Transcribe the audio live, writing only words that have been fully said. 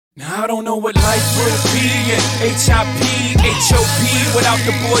Now I don't know what life would be in HIP, HOP without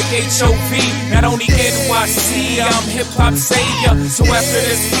the boy HOV. Not only NYC, I'm hip-hop savior. So after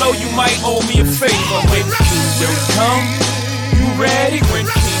this flow, you might owe me a favor. When Kingdom come, you ready? When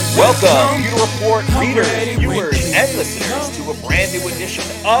Kingdom Welcome, Pewter Report readers, viewers, and listeners to a brand new edition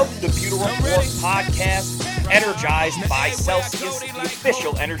of the Pewter Report podcast, energized by Celsius, the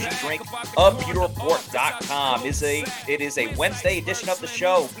official energy drink of PewterReport.com. It is a Wednesday edition of the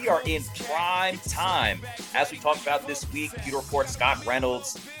show. We are in prime time. As we talked about this week, Pewter Report Scott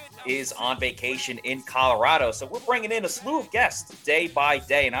Reynolds is on vacation in Colorado. So we're bringing in a slew of guests day by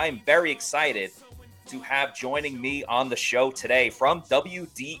day, and I am very excited to have joining me on the show today from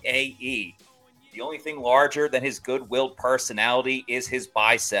WDAE. The only thing larger than his good-willed personality is his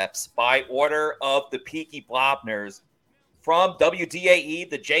biceps. By order of the Peaky Blobners from WDAE,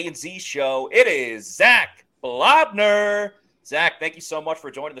 the J&Z show, it is Zach Blobner. Zach, thank you so much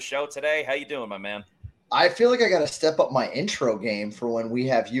for joining the show today. How you doing, my man? I feel like I got to step up my intro game for when we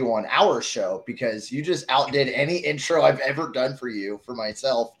have you on our show, because you just outdid any intro I've ever done for you, for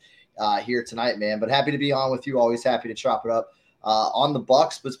myself, here tonight, man. But happy to be on with you. Always happy to chop it up. On the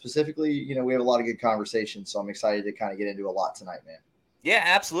Bucs, but specifically, we have a lot of good conversations, so I'm excited to kind of get into a lot tonight, man. Yeah,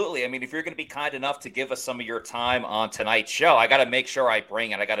 absolutely. I mean, if you're going to be kind enough to give us some of your time on tonight's show, I got to make sure I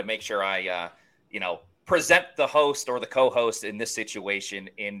bring it. I got to make sure I, present the host or the co-host in this situation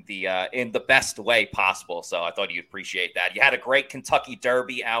in the best way possible. So I thought you'd appreciate that. You had a great Kentucky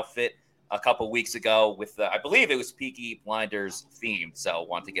Derby outfit a couple weeks ago with, I believe it was Peaky Blinders themed. So I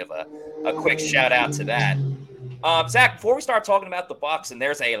wanted to give a quick shout out to that. Zach, before we start talking about the Bucs, and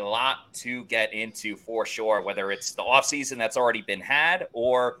there's a lot to get into for sure, whether it's the offseason that's already been had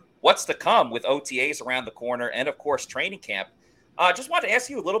or what's to come with OTAs around the corner and, of course, training camp. Just wanted to ask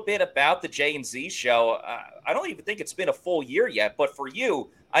you a little bit about the J&Z show. I don't even think it's been a full year yet, but for you,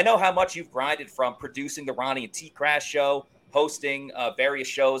 I know how much you've grinded from producing the Ronnie and T-Crash show, hosting various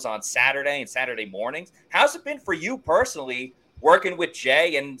shows on Saturday and Saturday mornings. How's it been for you personally working with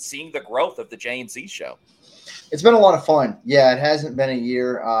Jay and seeing the growth of the J&Z show? It's been a lot of fun. Yeah, it hasn't been a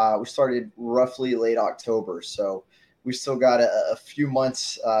year. We started roughly late October, so we still got a few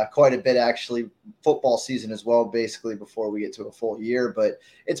months, quite a bit actually, football season as well, basically, before we get to a full year. But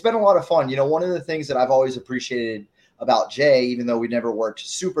it's been a lot of fun. One of the things that I've always appreciated about Jay, even though we never worked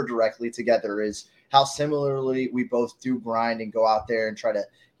super directly together, is how similarly we both do grind and go out there and try to,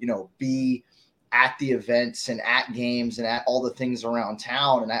 be at the events and at games and at all the things around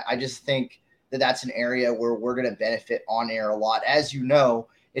town. And I just think that's an area where we're going to benefit on air a lot. As you know,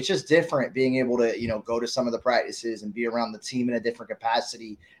 it's just different being able to, go to some of the practices and be around the team in a different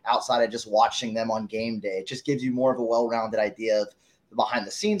capacity outside of just watching them on game day. It just gives you more of a well-rounded idea of the behind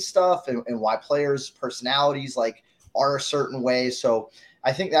the scenes stuff and why players' personalities are a certain way. So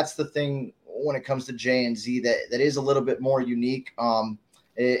I think that's the thing when it comes to J&Z that is a little bit more unique. And,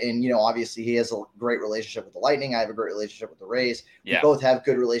 obviously he has a great relationship with the Lightning. I have a great relationship with the Rays. Yeah. We both have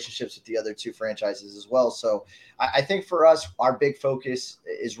good relationships with the other two franchises as well. So I think for us, our big focus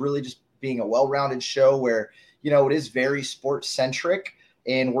is really just being a well-rounded show where, it is very sports centric,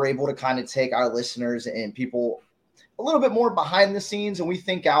 and we're able to kind of take our listeners and people a little bit more behind the scenes, and we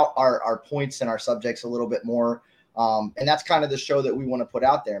think out our points and our subjects a little bit more. And that's kind of the show that we want to put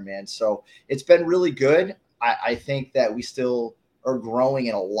out there, man. So it's been really good. I think that we still are growing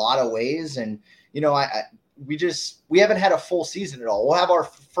in a lot of ways. And, we haven't had a full season at all. We'll have our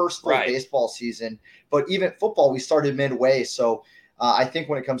first full baseball season, but even football, we started midway. So I think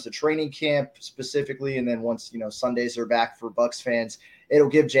when it comes to training camp specifically, and then once, Sundays are back for Bucs fans, it'll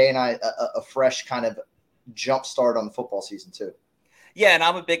give Jay and I a fresh kind of jump start on the football season too. Yeah, and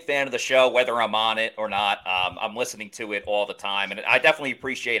I'm a big fan of the show, whether I'm on it or not. I'm listening to it all the time, and I definitely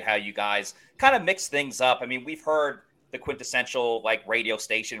appreciate how you guys kind of mix things up. I mean, we've heard the quintessential radio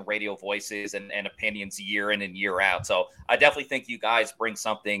station, radio voices and opinions year in and year out. So I definitely think you guys bring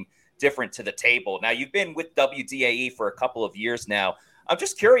something different to the table. Now, you've been with WDAE for a couple of years now. I'm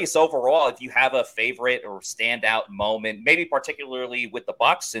just curious overall if you have a favorite or standout moment, maybe particularly with the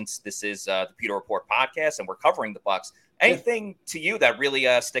Bucs, since this is the Pewter Report podcast and we're covering the Bucs. Anything to you that really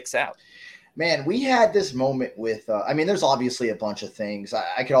sticks out? Man, we had this moment with, there's obviously a bunch of things.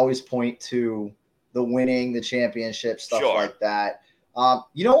 I could always point to the winning, the championship, stuff like that. A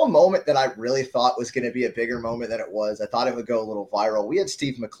moment that I really thought was going to be a bigger moment than it was, I thought it would go a little viral. We had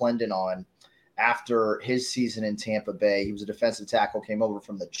Steve McClendon on after his season in Tampa Bay. He was a defensive tackle, came over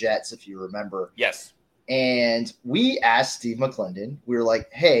from the Jets, if you remember. Yes. And we asked Steve McClendon, we were like,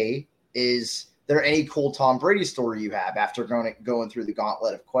 hey, is there any cool Tom Brady story you have after going through the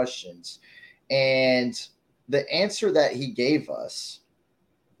gauntlet of questions? And the answer that he gave us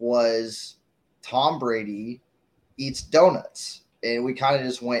was Tom Brady eats donuts. And we kind of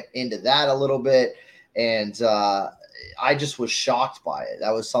just went into that a little bit. And I just was shocked by it.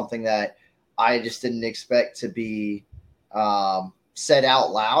 That was something that I just didn't expect to be said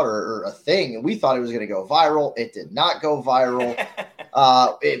out loud or a thing. And we thought it was going to go viral. It did not go viral.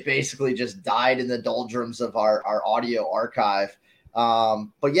 It basically just died in the doldrums of our audio archive.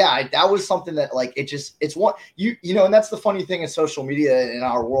 But yeah, that was something that like, it's one, you know, and that's the funny thing in social media in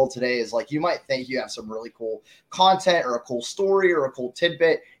our world today is like, you might think you have some really cool content or a cool story or a cool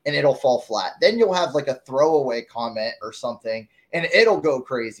tidbit and it'll fall flat. Then you'll have like a throwaway comment or something and it'll go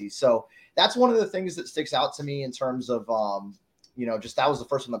crazy. So that's one of the things that sticks out to me in terms of, you know, just that was the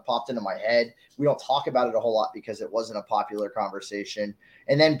first one that popped into my head. We don't talk about it a whole lot because it wasn't a popular conversation.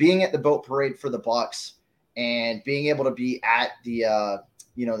 And then being at the boat parade for the Bucs and being able to be at the,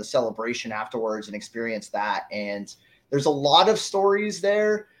 you know, the celebration afterwards and experience that. And there's a lot of stories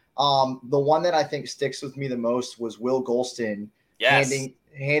there. The one that I think sticks with me the most was Will Golston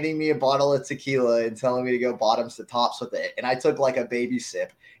handing me a bottle of tequila and telling me to go bottoms to tops with it. And I took like a baby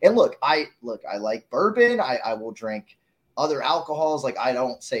sip. And I like bourbon. I will drink other alcohols. Like I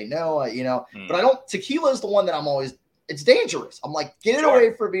don't say no, you know, but tequila is the one that it's dangerous. I'm like, get it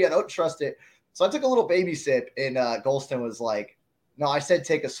away from me. I don't trust it. So I took a little baby sip and Golston was like, no, I said,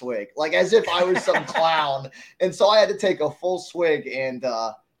 take a swig, like as if I was some clown. And so I had to take a full swig and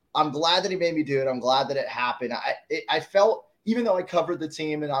I'm glad that he made me do it. I'm glad that it happened. I felt, even though I covered the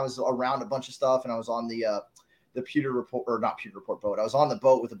team and I was around a bunch of stuff and I was on the Pewter Report, or not Pewter Report boat. I was on the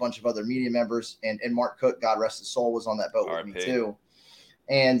boat with a bunch of other media members and Mark Cook, God rest his soul, was on that boat with me too.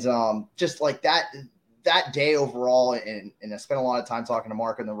 And just like that day overall, and I spent a lot of time talking to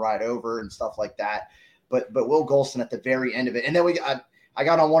Mark on the ride over and stuff like that. But Will Golston at the very end of it. And then I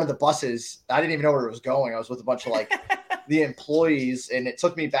got on one of the buses. I didn't even know where it was going. I was with a bunch of like the employees and it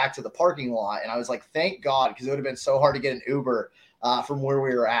took me back to the parking lot. And I was like, thank God, because it would have been so hard to get an Uber from where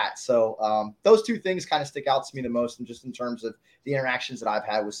we were at. So those two things kind of stick out to me the most, and just in terms of the interactions that I've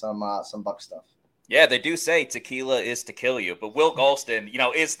had with some Bucs stuff. Yeah, they do say tequila is to kill you, but Will Golston, you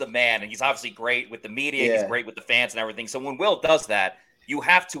know, is the man, and he's obviously great with the media. Yeah. He's great with the fans and everything. So when Will does that, you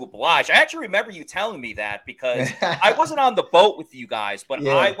have to oblige. I actually remember you telling me that because I wasn't on the boat with you guys, but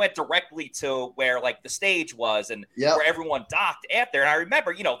I went directly to where like the stage was and where everyone docked at there. And I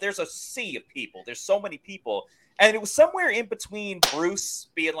remember, you know, there's a sea of people. There's so many people. And it was somewhere in between Bruce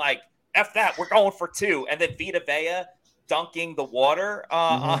being like, F that, we're going for two. And then Vita Vea dunking the water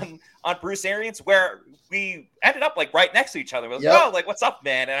on Bruce Arians, where we ended up like right next to each other. We were like, oh, like, what's up,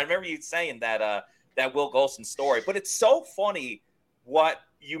 man? And I remember you saying that Will Golston story. But it's so funny what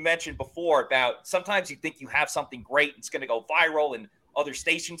you mentioned before about sometimes you think you have something great, it's going to go viral and other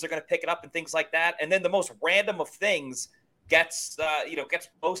stations are going to pick it up and things like that. And then the most random of things gets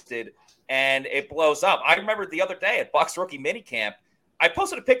posted and it blows up. I remember the other day at Bucs rookie minicamp, I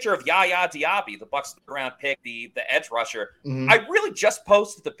posted a picture of Yaya Diaby, the Bucs round pick, the edge rusher. I really just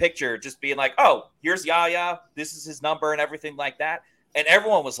posted the picture just being like, oh, here's Yaya, this is his number and everything like that. And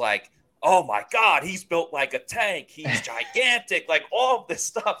everyone was like, oh my God, he's built like a tank. He's gigantic, like all of this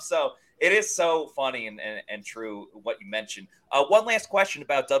stuff. So it is so funny and true what you mentioned. One last question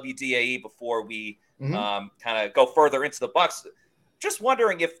about WDAE before we kind of go further into the Bucs. Just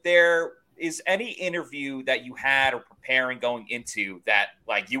wondering if there is any interview that you had or preparing going into that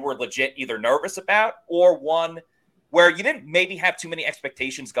like you were legit either nervous about or one where you didn't maybe have too many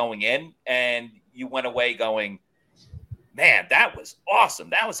expectations going in and you went away going, man, that was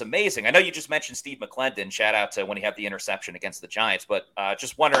awesome. That was amazing. I know you just mentioned Steve McClendon. Shout out to when he had the interception against the Giants. But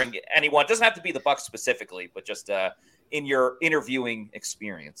just wondering, anyone, doesn't have to be the Bucs specifically, but just in your interviewing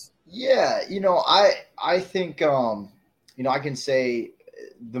experience. Yeah, you know, I think, you know, I can say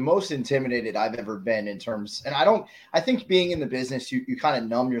the most intimidated I've ever been in terms, and I think being in the business, you kind of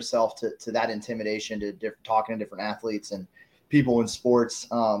numb yourself to that intimidation, to talking to different athletes and people in sports.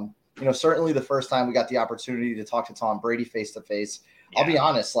 You know, certainly the first time we got the opportunity to talk to Tom Brady face to face, I'll be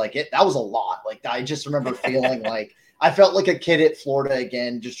honest, like that was a lot. Like I just remember feeling like I felt like a kid at Florida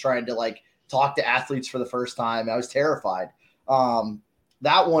again, just trying to like talk to athletes for the first time. I was terrified.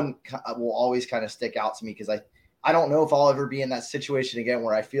 That one will always kind of stick out to me because I don't know if I'll ever be in that situation again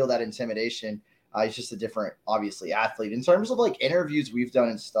where I feel that intimidation. He's just a different, obviously, athlete. In terms of like interviews we've done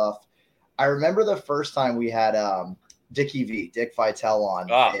and stuff, I remember the first time we had Dick Vitale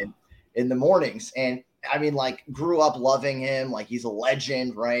on in the mornings. And I mean, like grew up loving him. Like he's a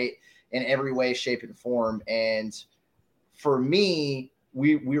legend, right? In every way, shape, and form. And for me,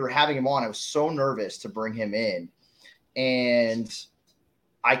 we were having him on. I was so nervous to bring him in. And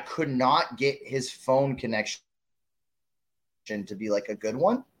I could not get his phone connection to be like a good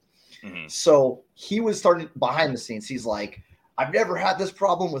one. Mm-hmm. So he was starting behind the scenes. He's like, I've never had this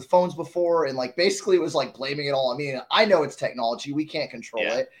problem with phones before. And like, basically it was like blaming it all on me. And I know it's technology. We can't control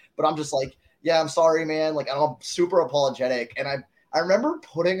it, but I'm just like, yeah, I'm sorry, man. Like, I'm super apologetic. And I remember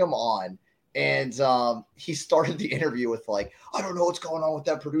putting him on, and he started the interview with like, I don't know what's going on with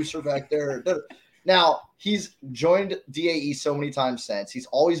that producer back there. Now, he's joined DAE so many times since. He's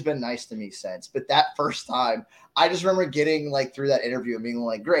always been nice to me since. But that first time, I just remember getting like through that interview and being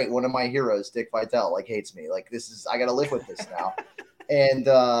like, great, one of my heroes, Dick Vitale, like hates me. Like, I got to live with this now. And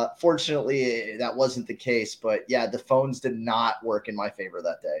fortunately, that wasn't the case. But yeah, the phones did not work in my favor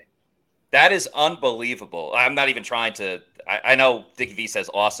that day. That is unbelievable. I'm not even trying to. I know Dickie V says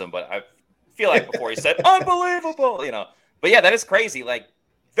awesome, but I feel like before he said unbelievable, But yeah, that is crazy. Like,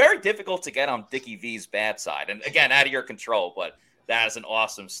 very difficult to get on Dickie V's bad side. And again, out of your control, but that is an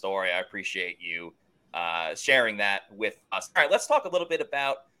awesome story. I appreciate you sharing that with us. All right, let's talk a little bit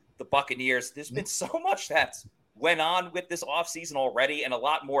about the Buccaneers. There's been so much that's went on with this offseason already, and a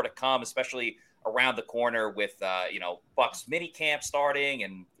lot more to come, especially around the corner with, Bucs mini camp starting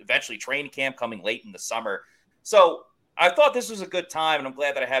and eventually training camp coming late in the summer. So I thought this was a good time, and I'm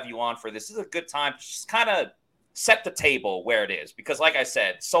glad that I have you on for this. This is a good time to just kind of set the table where it is, because like I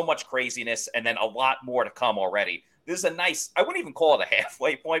said, so much craziness and then a lot more to come already. This is a nice, I wouldn't even call it a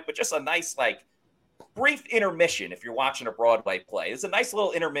halfway point, but just a nice, like, brief intermission if you're watching a Broadway play. It's a nice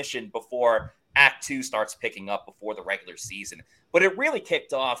little intermission before Act 2 starts picking up before the regular season. But it really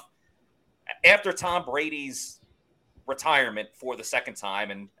kicked off after Tom Brady's retirement for the second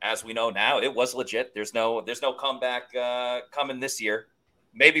time, and as we know now, it was legit. There's no comeback coming this year.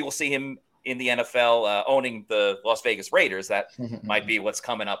 Maybe we'll see him in the NFL owning the Las Vegas Raiders. That might be what's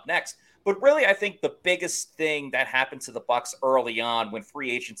coming up next. But really, I think the biggest thing that happened to the Bucs early on when free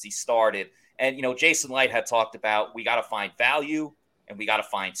agency started, and Jason Light had talked about, we got to find value and we got to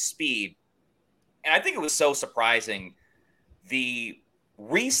find speed. And I think it was so surprising, the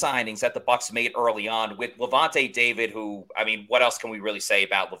re-signings that the Bucs made early on with Levante David, who, I mean, what else can we really say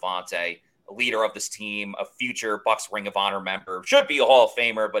about Levante? A leader of this team, a future Bucs Ring of Honor member, should be a Hall of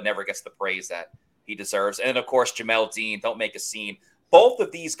Famer, but never gets the praise that he deserves. And of course, Jamel Dean, don't make a scene. Both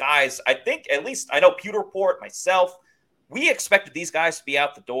of these guys, I think, at least I know Pewter Report, myself, we expected these guys to be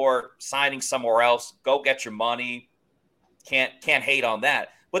out the door, signing somewhere else, go get your money. Can't hate on that.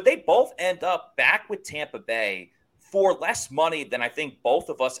 But they both end up back with Tampa Bay for less money than I think both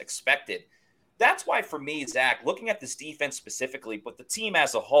of us expected. That's why, for me, Zach, looking at this defense specifically, but the team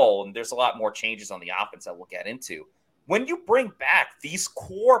as a whole, and there's a lot more changes on the offense that we'll get into, when you bring back these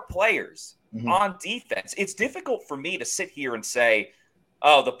core players on defense, it's difficult for me to sit here and say,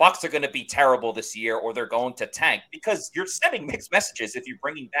 oh, the Bucs are going to be terrible this year or they're going to tank, because you're sending mixed messages if you're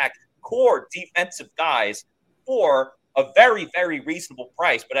bringing back core defensive guys for a very, very reasonable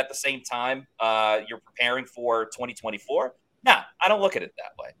price. But at the same time, you're preparing for 2024. No, I don't look at it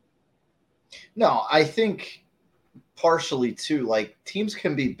that way. No, I think partially too, like, teams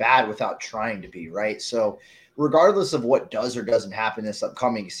can be bad without trying to be, right? So regardless of what does or doesn't happen this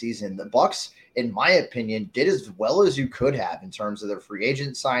upcoming season, the Bucs, in my opinion, did as well as you could have in terms of their free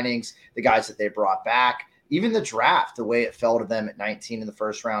agent signings, the guys that they brought back, even the draft, the way it fell to them at 19 in the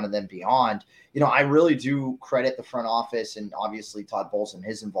first round and then beyond. I really do credit the front office and obviously Todd Bowles and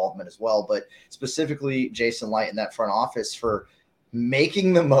his involvement as well, but specifically Jason Light in that front office for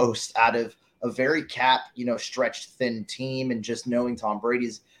making the most out of a very stretched thin team, and just knowing Tom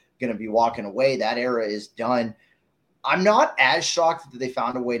Brady's going to be walking away. That era is done. I'm not as shocked that they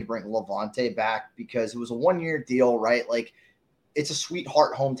found a way to bring Levante back, because it was a 1-year deal, right? Like, it's a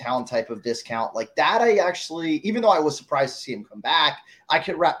sweetheart hometown type of discount like that. I actually, even though I was surprised to see him come back, I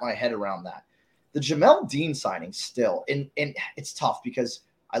could wrap my head around that. The Jamel Dean signing still, and it's tough because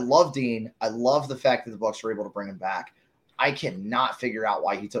I love Dean. I love the fact that the Bucs were able to bring him back. I cannot figure out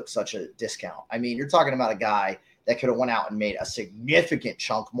why he took such a discount. I mean, you're talking about a guy that could have went out and made a significant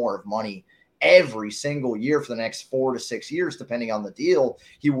chunk more of money every single year for the next 4 to 6 years, depending on the deal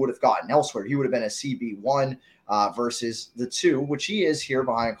he would have gotten elsewhere. He would have been a CB1 versus the 2, which he is here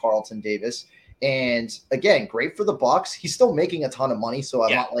behind Carlton Davis. And again, great for the Bucs. He's still making a ton of money, so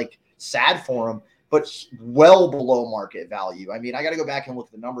I'm not like sad for him, but well below market value. I mean, I got to go back and look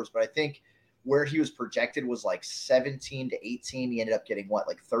at the numbers, but I think where he was projected was like 17 to 18. He ended up getting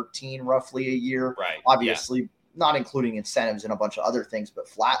like 13 roughly a year. Right. Obviously, not including incentives and a bunch of other things, but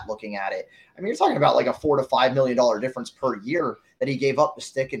flat looking at it. I mean, you're talking about like a $4 to $5 million difference per year that he gave up to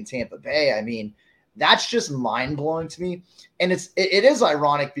stick in Tampa Bay. I mean, that's just mind blowing to me. And it is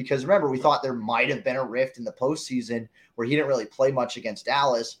ironic because remember, we thought there might have been a rift in the postseason where he didn't really play much against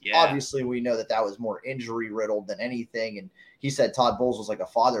Dallas. Yeah. Obviously, we know that was more injury riddled than anything. And he said Todd Bowles was like a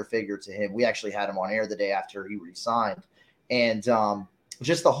father figure to him. We actually had him on air the day after he resigned. And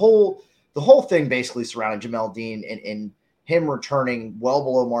just the whole thing basically surrounding Jamel Dean and him returning well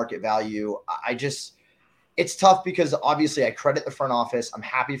below market value. It's tough because obviously I credit the front office. I'm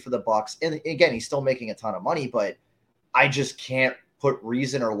happy for the Bucs. And again, he's still making a ton of money, but I just can't put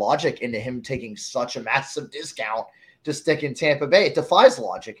reason or logic into him taking such a massive discount to stick in Tampa Bay. It defies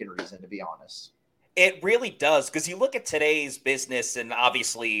logic and reason, to be honest. It really does, because you look at today's business, and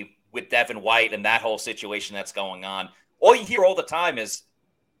obviously with Devin White and that whole situation that's going on, all you hear all the time is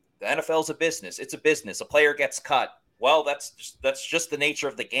the NFL's a business. It's a business. A player gets cut. Well, that's just the nature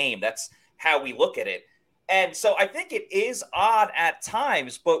of the game. That's how we look at it. And so I think it is odd at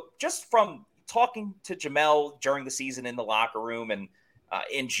times, but just from talking to Jamel during the season in the locker room and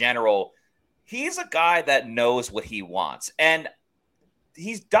in general, he's a guy that knows what he wants. And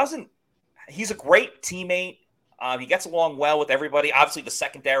he's a great teammate. He gets along well with everybody. Obviously, the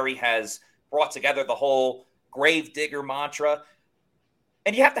secondary has brought together the whole grave digger mantra.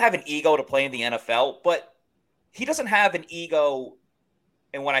 And you have to have an ego to play in the NFL, but he doesn't have an ego.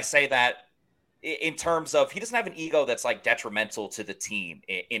 And when I say that, in terms of, he doesn't have an ego that's like detrimental to the team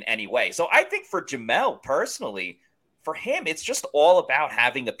in any way. So I think for Jamel personally, for him, it's just all about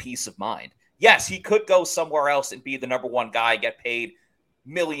having a peace of mind. Yes, he could go somewhere else and be the number one guy, get paid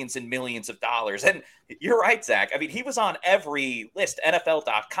millions and millions of dollars. And you're right, Zach. I mean, he was on every list,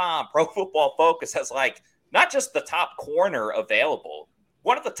 NFL.com, Pro Football Focus has like, not just the top corner available,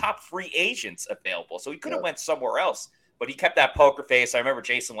 one of the top free agents available. So he could have went somewhere else, but he kept that poker face. I remember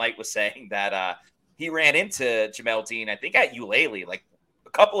Jason Light was saying that he ran into Jamel Dean, I think at Eulalie, like a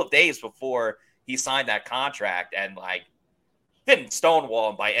couple of days before he signed that contract, and like didn't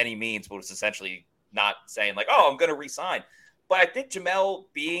stonewall him by any means, but was essentially not saying like, oh, I'm going to resign. But I think Jamel,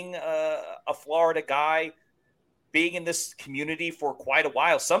 being a Florida guy, being in this community for quite a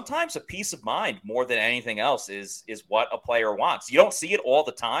while, sometimes a peace of mind more than anything else is what a player wants. You don't see it all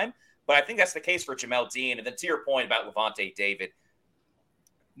the time, but I think that's the case for Jamel Dean. And then to your point about Levante David,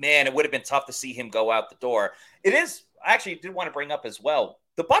 man, it would have been tough to see him go out the door. It is, I actually did want to bring up as well,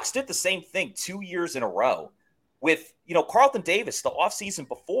 the Bucs did the same thing 2 years in a row with, Carlton Davis, the offseason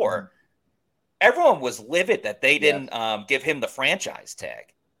before. Everyone was livid that they didn't give him the franchise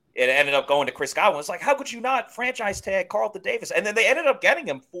tag. It ended up going to Chris Godwin. It's like, how could you not franchise tag Carlton Davis? And then they ended up getting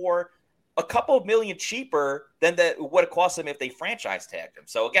him for a couple of million cheaper than that would have cost them if they franchise tagged him.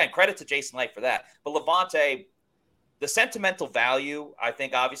 So again, credit to Jason Light for that. But Levante, the sentimental value, I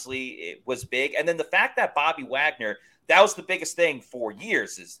think obviously it was big. And then the fact that Bobby Wagner, that was the biggest thing for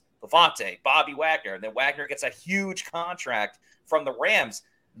years, is Levante, Bobby Wagner. And then Wagner gets a huge contract from the Rams.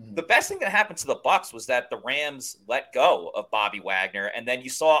 The best thing that happened to the Bucs was that the Rams let go of Bobby Wagner, and then you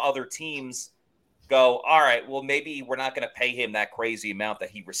saw other teams go, all right, well, maybe we're not going to pay him that crazy amount that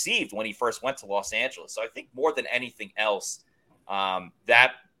he received when he first went to Los Angeles. So I think more than anything else,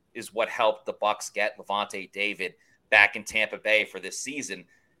 that is what helped the Bucs get Levante David back in Tampa Bay for this season.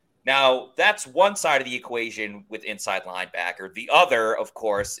 Now, that's one side of the equation with inside linebacker. The other, of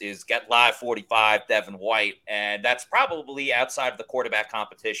course, is get live 45, Devin White, and that's probably outside of the quarterback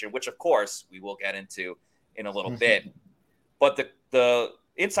competition, which, of course, we will get into in a little bit. But the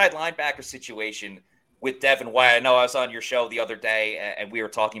inside linebacker situation with Devin White, I know I was on your show the other day, and we were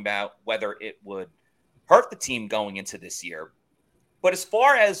talking about whether it would hurt the team going into this year. But as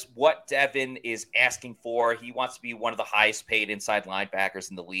far as what Devin is asking for, he wants to be one of the highest paid inside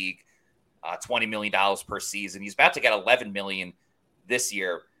linebackers in the league, $20 million per season. He's about to get $11 million this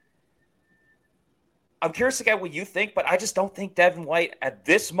year. I'm curious to get what you think, but I just don't think Devin White at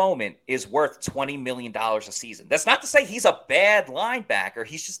this moment is worth $20 million a season. That's not to say he's a bad linebacker.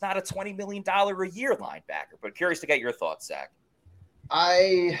 He's just not a $20 million a year linebacker. But curious to get your thoughts, Zach.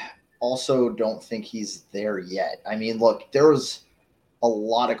 I also don't think he's there yet. I mean, look, there was a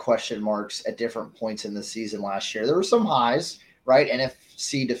lot of question marks at different points in the season last year. There were some highs, right?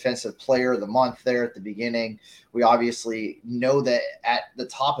 NFC Defensive Player of the Month there at the beginning. We obviously know that at the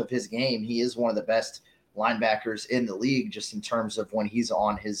top of his game, he is one of the best linebackers in the league just in terms of when he's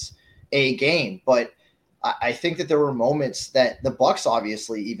on his A game. But I think that there were moments that the Bucs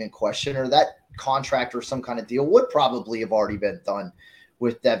obviously even questioned, or that contract or some kind of deal would probably have already been done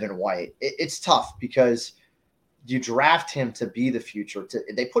with Devin White. It's tough because you draft him to be the future.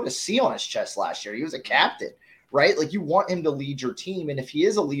 They put a C on his chest last year. He was a captain, right? Like, you want him to lead your team. And if he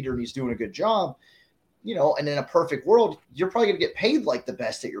is a leader and he's doing a good job, and in a perfect world, you're probably going to get paid like the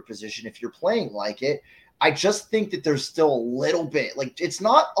best at your position if you're playing like it. I just think that there's still a little bit, like, it's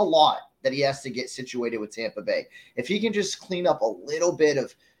not a lot that he has to get situated with Tampa Bay. If he can just clean up a little bit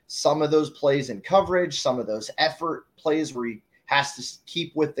of some of those plays in coverage, some of those effort plays where he has to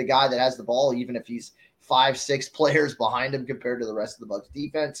keep with the guy that has the ball, even if he's 5-6 players behind him compared to the rest of the Bucs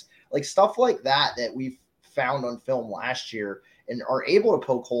defense. Like stuff like that we've found on film last year and are able to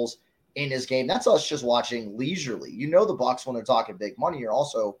poke holes in his game. That's us just watching leisurely. The Bucs, when they're talking big money, you're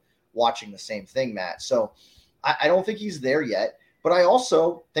also watching the same thing, Matt. So I don't think he's there yet, but I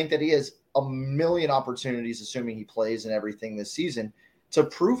also think that he has a million opportunities, assuming he plays and everything this season, to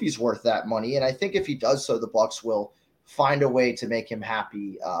prove he's worth that money. And I think if he does so, the Bucs will find a way to make him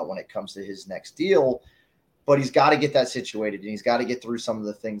happy when it comes to his next deal. But he's got to get that situated, and he's got to get through some of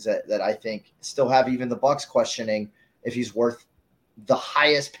the things that I think still have even the Bucs questioning if he's worth the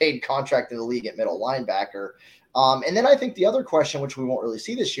highest paid contract in the league at middle linebacker. And then I think the other question, which we won't really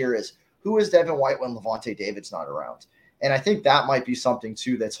see this year, is who is Devin White when Levante David's not around? And I think that might be something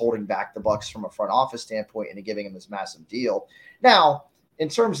too that's holding back the Bucs from a front office standpoint and giving him this massive deal. Now, in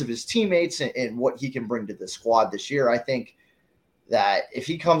terms of his teammates and what he can bring to the squad this year, I think that if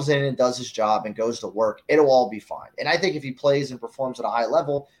he comes in and does his job and goes to work, it'll all be fine. And I think if he plays and performs at a high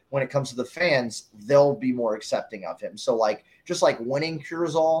level, when it comes to the fans, they'll be more accepting of him. So just like winning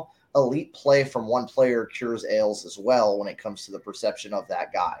cures all, elite play from one player cures ails as well when it comes to the perception of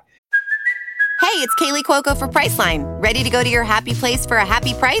that guy. Hey, it's Kaylee Cuoco for Priceline. Ready to go to your happy place for a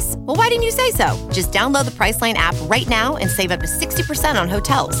happy price? Well, why didn't you say so? Just download the Priceline app right now and save up to 60% on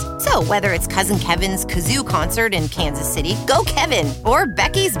hotels. So whether it's Cousin Kevin's Kazoo Concert in Kansas City, go Kevin, or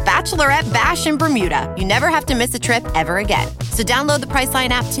Becky's Bachelorette Bash in Bermuda, you never have to miss a trip ever again. So download the Priceline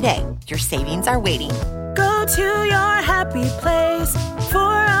app today. Your savings are waiting. Go to your happy place for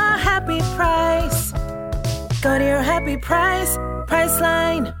a happy price. Go to your happy price,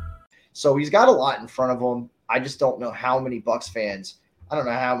 Priceline. So he's got a lot in front of him. I just don't know how many Bucs fans. I don't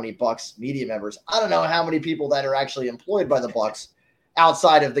know how many Bucs media members. I don't know how many people that are actually employed by the Bucs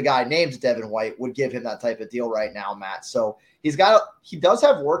outside of the guy named Devin White would give him that type of deal right now, Matt. So he does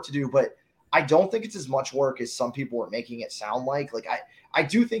have work to do, but I don't think it's as much work as some people are making it sound like. I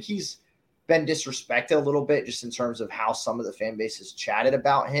do think he's been disrespected a little bit just in terms of how some of the fan base has chatted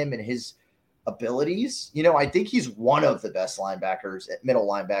about him and his abilities. I think he's one of the best linebackers, middle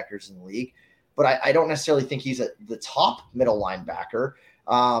linebackers in the league, but I don't necessarily think he's the top middle linebacker.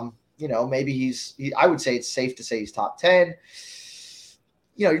 Maybe I would say it's safe to say he's top 10.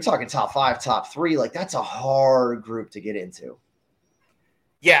 You're talking top 5, top 3. That's a hard group to get into.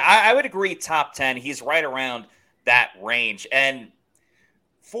 Yeah, I would agree top 10. He's right around that range. And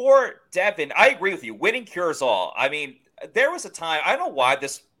for Devin, I agree with you. Winning cures all. I mean, there was a time, I don't know why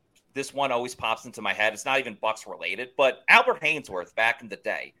this one always pops into my head. It's not even Bucs related, but Albert Haynesworth back in the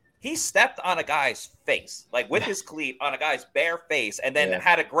day, he stepped on a guy's face, with his cleat on a guy's bare face, and then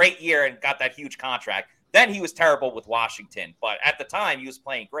had a great year and got that huge contract. Then he was terrible with Washington, but at the time he was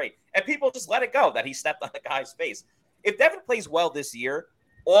playing great. And people just let it go that he stepped on the guy's face. If Devin plays well this year,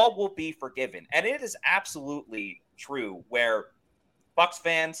 all will be forgiven. And it is absolutely true where Bucs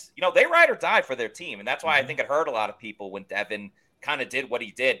fans, they ride or die for their team. And that's why I think it hurt a lot of people when Devin kind of did what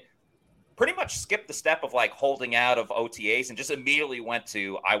he did. Pretty much skipped the step of holding out of OTAs and just immediately went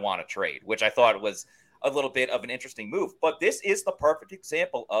to I want to trade, which I thought was a little bit of an interesting move. But this is the perfect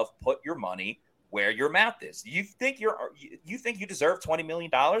example of put your money where your mouth is. You think you deserve $20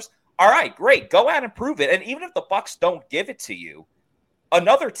 million? All right, great. Go out and prove it. And even if the Bucs don't give it to you,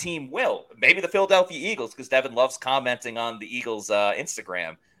 another team will. Maybe the Philadelphia Eagles, because Devin loves commenting on the Eagles'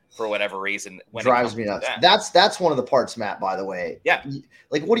 Instagram for whatever reason. Drives me nuts. That's one of the parts, Matt, by the way. Yeah.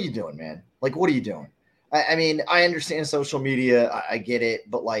 What are you doing, man? What are you doing? I mean, I understand social media. I get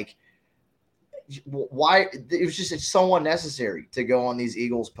it. But why? It's so unnecessary to go on these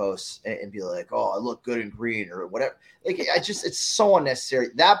Eagles posts and be like, oh, I look good in green or whatever. It's so unnecessary.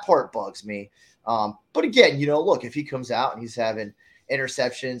 That part bugs me. But again, look, if he comes out and he's having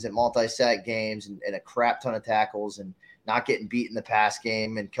interceptions and multi-sack games and a crap ton of tackles and not getting beat in the pass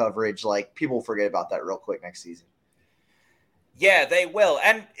game and coverage, people will forget about that real quick next season. Yeah, they will.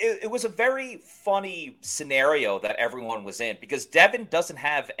 And it was a very funny scenario that everyone was in because Devin doesn't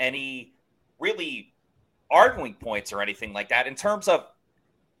have any really arguing points or anything like that in terms of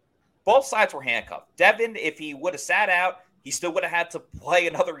both sides were handcuffed. Devin, if he would have sat out, he still would have had to play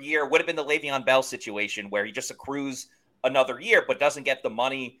another year. Would have been the Le'Veon Bell situation where he just accrues another year but doesn't get the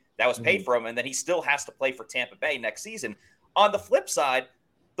money that was paid for him, and then he still has to play for Tampa Bay next season. On the flip side,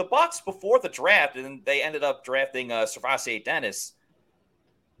 the Bucs before the draft, and they ended up drafting Servase Dennis.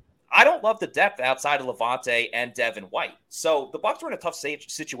 I don't love the depth outside of Levante and Devin White. So the Bucs were in a tough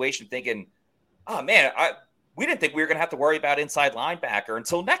situation thinking, oh, man, we didn't think we were going to have to worry about inside linebacker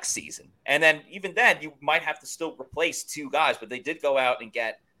until next season. And then even then, you might have to still replace two guys, but they did go out and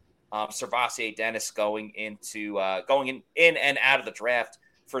get Servassier Dennis going in and out of the draft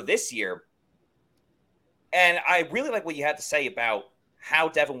for this year. And I really like what you had to say about how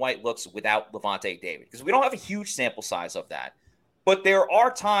Devin White looks without Levante David, because we don't have a huge sample size of that. But there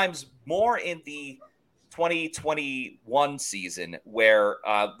are times more in the 2021 season where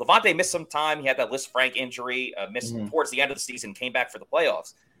Levante missed some time. He had that Liz Frank injury, missed towards the end of the season, came back for the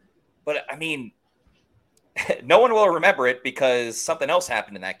playoffs. But, I mean, no one will remember it because something else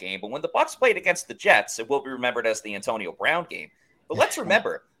happened in that game. But when the Bucs played against the Jets, it will be remembered as the Antonio Brown game. But let's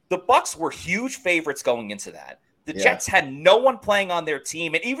remember, the Bucs were huge favorites going into that. The Jets had no one playing on their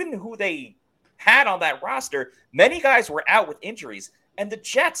team, and even who they had on that roster, many guys were out with injuries, and the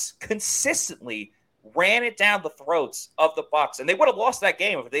Jets consistently ran it down the throats of the Bucs, and they would have lost that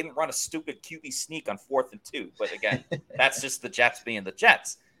game if they didn't run a stupid QB sneak on 4th and 2. But again, that's just the Jets being the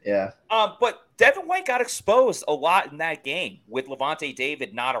Jets. Yeah. But Devin White got exposed a lot in that game with Levante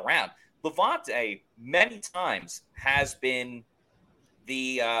David not around. Levante many times has been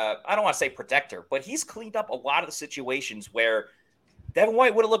the I don't want to say protector, but he's cleaned up a lot of the situations where Devin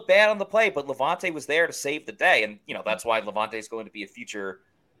White would have looked bad on the play, but Levante was there to save the day. And, that's why Levante is going to be a future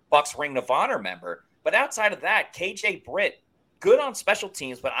Bucs Ring of Honor member. But outside of that, KJ Britt, good on special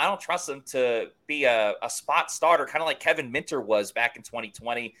teams, but I don't trust him to be a spot starter, kind of like Kevin Minter was back in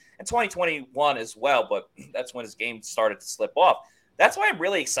 2020 and 2021 as well. But that's when his game started to slip off. That's why I'm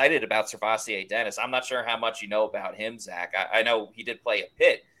really excited about Servassier Dennis. I'm not sure how much you know about him, Zach. I know he did play at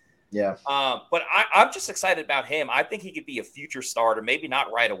Pitt. Yeah. But I'm just excited about him. I think he could be a future starter, maybe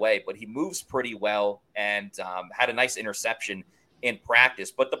not right away, but he moves pretty well and had a nice interception in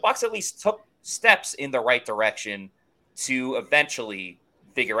practice. But the Bucs at least took steps in the right direction to eventually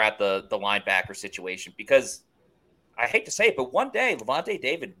figure out the linebacker situation, because I hate to say it, but one day Levante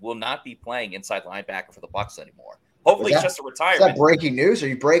David will not be playing inside linebacker for the Bucs anymore. Hopefully it's just a retirement. Is that breaking news? Are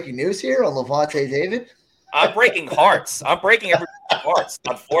you breaking news here on Levante David? I'm breaking hearts. I'm breaking everyone's hearts,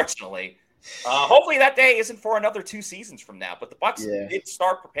 unfortunately. Hopefully that day isn't for another 2 seasons from now. But the Bucs did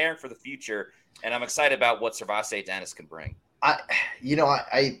start preparing for the future, and I'm excited about what Servassier Dennis can bring. I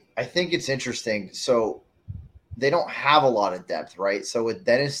think it's interesting. So they don't have a lot of depth, right? So with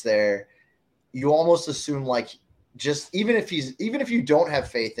Dennis there, you almost assume like just even if you don't have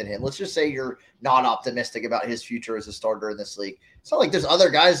faith in him, let's just say you're not optimistic about his future as a starter in this league. It's not like there's other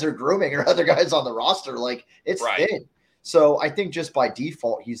guys they're grooming or other guys on the roster. Like it's thin. So I think just by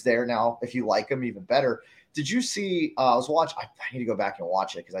default, he's there now. If you like him, even better. Did you see, I need to go back and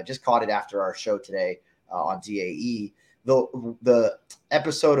watch it because I just caught it after our show today on DAE. The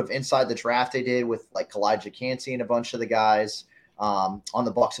episode of Inside the Draft they did with like Kalijah Cansey and a bunch of the guys on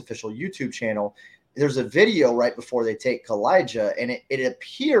the Bucs official YouTube channel. There's a video right before they take Kalijah, and it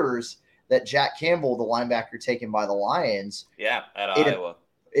appears that Jack Campbell, the linebacker taken by the Lions, at Iowa,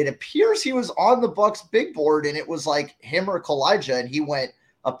 it appears he was on the Bucs big board, and it was like him or Kalijah, and he went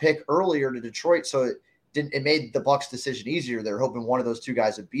a pick earlier to Detroit, so it made the Bucs decision easier. They're hoping one of those 2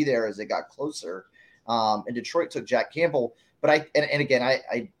 guys would be there as they got closer. And Detroit took Jack Campbell. But I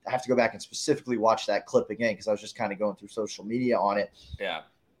have to go back and specifically watch that clip again because I was just kind of going through social media on it. Yeah.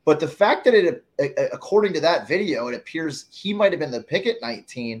 But the fact that according to that video, it appears he might have been the pick at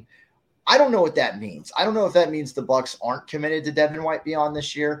 19. I don't know what that means. I don't know if that means the Bucs aren't committed to Devin White beyond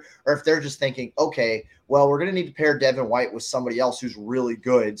this year, or if they're just thinking, okay, well, we're going to need to pair Devin White with somebody else who's really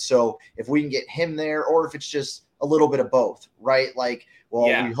good. So if we can get him there, or if it's just a little bit of both, right? Like,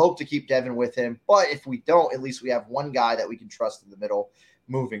 well, we hope to keep Devin with him, but if we don't, at least we have one guy that we can trust in the middle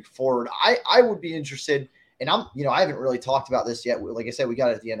moving forward. I would be interested, and I haven't really talked about this yet. Like I said, we got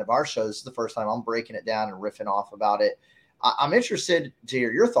it at the end of our show. This is the first time I'm breaking it down and riffing off about it. I'm interested to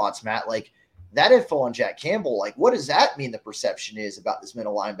hear your thoughts, Matt. Like that info on Jack Campbell, like what does that mean the perception is about this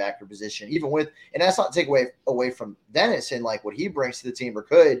middle linebacker position, even with, and that's not to take away from Dennis and like what he brings to the team or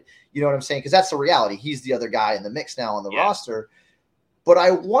could, you know what I'm saying? Because that's the reality. He's the other guy in the mix now on the roster. But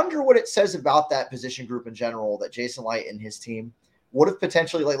I wonder what it says about that position group in general that Jason Light and his team would have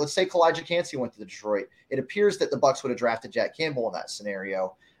potentially, like, let's say Kalijah Cansey went to Detroit. It appears that the Bucs would have drafted Jack Campbell in that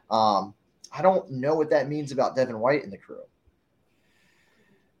scenario. I don't know what that means about Devin White and the crew.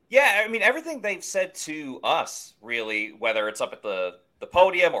 Yeah, I mean, everything they've said to us, really, whether it's up at the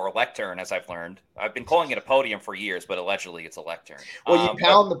podium or a lectern, as I've learned. I've been calling it a podium for years, but allegedly it's a lectern. Well, you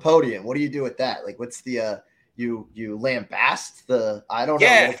pound the podium. What do you do with that? Like, what's the you lambast the? I don't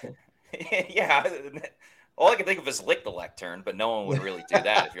know. Yeah. All I can think of is lick the lectern, but no one would really do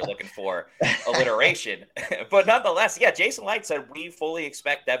that if you're looking for alliteration. But nonetheless, yeah, Jason Light said we fully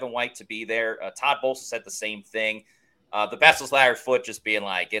expect Devin White to be there. Todd Bowles said the same thing. The best was Larry Foote just being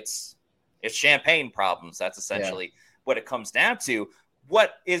like, it's champagne problems. That's essentially what it comes down to.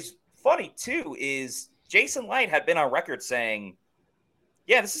 What is funny, too, is Jason Light had been on record saying,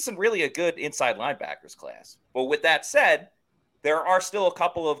 yeah, this isn't really a good inside linebackers class. But with that said, there are still a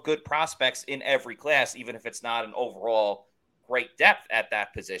couple of good prospects in every class, even if it's not an overall great depth at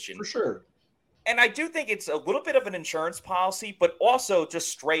that position. For sure. And I do think it's a little bit of an insurance policy, but also just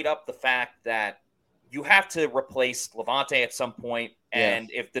straight up the fact that you have to replace Levante at some point. And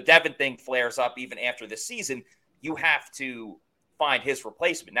if the Devin thing flares up even after this season, you have to find his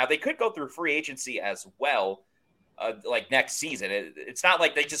replacement. Now, they could go through free agency as well, like next season. It's not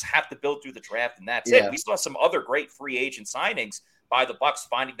like they just have to build through the draft and that's it. We saw some other great free agent signings by the Bucs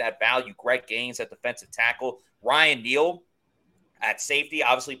finding that value. Greg Gaines at defensive tackle, Ryan Neal at safety,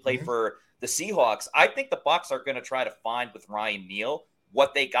 obviously played for the Seahawks. I think the Bucs are going to try to find with Ryan Neal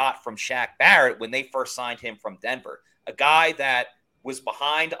what they got from Shaq Barrett when they first signed him from Denver, a guy that was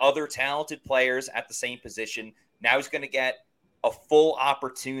behind other talented players at the same position. Now he's going to get a full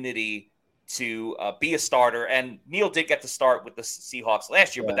opportunity to be a starter. And Neal did get to start with the Seahawks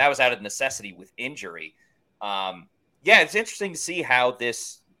last year, but that was out of necessity with injury. It's interesting to see how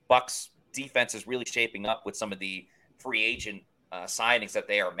this Bucs defense is really shaping up with some of the free agent signings that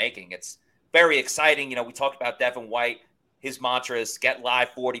they are making. It's very exciting. We talked about Devin White. His mantra is get live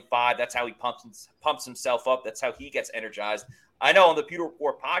 45. That's how he pumps himself up. That's how he gets energized. I know on the Pewter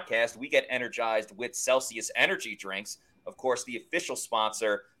Report podcast, we get energized with Celsius energy drinks. Of course, the official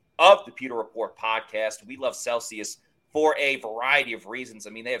sponsor of the Pewter Report podcast. We love Celsius for a variety of reasons. I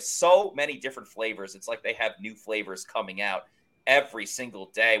mean, they have so many different flavors. It's like they have new flavors coming out every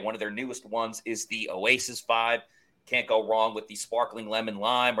single day. One of their newest ones is the Oasis Vibe. Can't go wrong with the sparkling lemon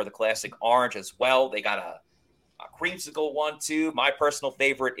lime or the classic orange as well. They got a creamsicle one too. My personal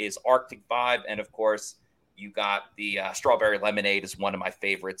favorite is Arctic Vibe. And of course, you got the strawberry lemonade is one of my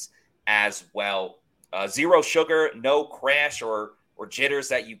favorites as well. Zero sugar, no crash or jitters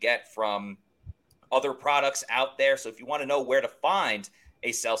that you get from other products out there. So if you want to know where to find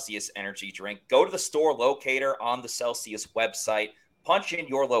a Celsius energy drink, go to the store locator on the Celsius website, punch in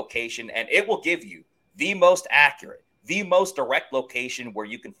your location, and it will give you the most accurate, the most direct location where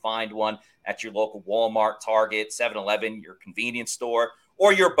you can find one at your local Walmart, Target, 7-Eleven, your convenience store,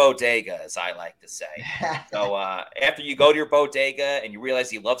 or your bodega, as I like to say. So after you go to your bodega and you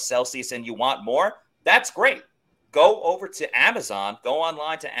realize you love Celsius and you want more, that's great. Go over to Amazon, go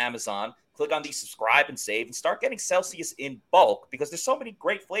online to Amazon, click on the subscribe and save, and start getting Celsius in bulk because there's so many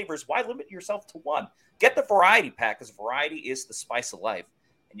great flavors. Why limit yourself to one? Get the variety pack because variety is the spice of life.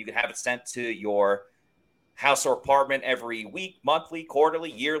 And you can have it sent to your house or apartment every week, monthly, quarterly,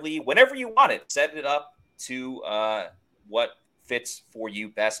 yearly, whenever you want it. Set it up to what fits for you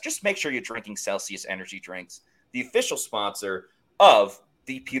best. Just make sure you're drinking Celsius energy drinks, the official sponsor of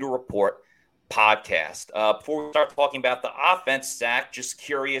the Pewter Report podcast. Before we start talking about the offense, Zach, just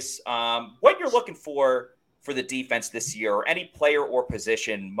curious what you're looking for the defense this year, or any player or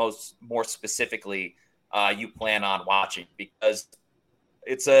position more specifically you plan on watching, because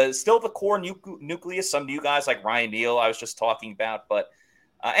it's still the core nucleus. Some new guys like Ryan Neal I was just talking about, but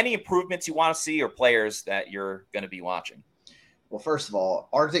any improvements you want to see or players that you're going to be watching? Well, first of all,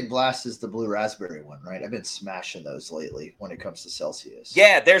 Arctic Blast is the blue raspberry one, right? I've been smashing those lately when it comes to Celsius.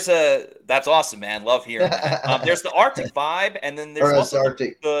 Yeah, that's awesome, man. Love hearing that. There's the Arctic Vibe, and then there's also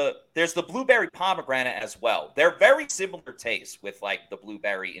there's the blueberry pomegranate as well. They're very similar tastes with like the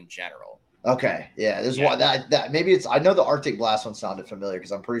blueberry in general. Okay, yeah. There's one that maybe it's. I know the Arctic Blast one sounded familiar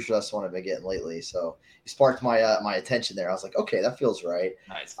because I'm pretty sure that's the one I've been getting lately. So it sparked my my attention there. I was like, okay, that feels right.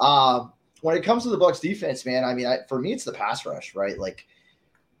 Nice. When it comes to the Bucs defense, man, I mean, for me, it's the pass rush, right? Like,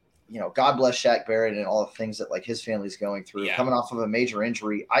 God bless Shaq Barrett and all the things that like his family's going through, coming off of a major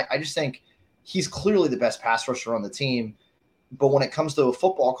injury. I just think he's clearly the best pass rusher on the team. But when it comes to a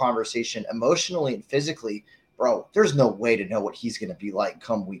football conversation, emotionally and physically, bro, there's no way to know what he's going to be like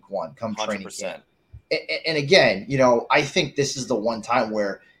come week one, come 100%. Training camp. And again, I think this is the one time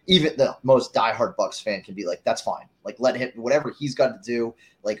where even the most diehard Bucs fan can be like, that's fine. Like, let him, whatever he's got to do.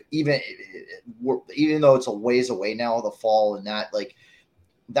 Like, even though it's a ways away now, the fall and that, like,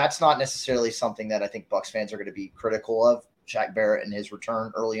 that's not necessarily something that I think Bucs fans are going to be critical of Shaq Barrett and his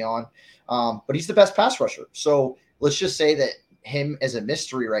return early on. But he's the best pass rusher. So let's just say that him as a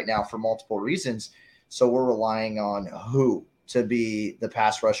mystery right now for multiple reasons. So we're relying on who to be the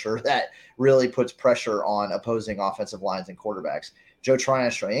pass rusher that really puts pressure on opposing offensive lines and quarterbacks. Joe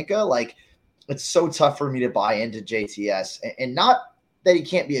Tryon-Shoyinka, like, it's so tough for me to buy into JTS. And not that he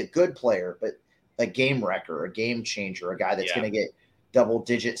can't be a good player, but a game wrecker, a game changer, a guy that's going to get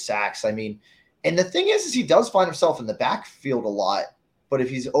double-digit sacks. I mean, and the thing is he does find himself in the backfield a lot. But if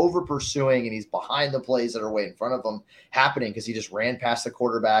he's over pursuing and he's behind the plays that are way in front of him happening because he just ran past the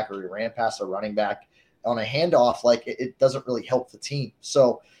quarterback or he ran past a running back on a handoff, like it doesn't really help the team.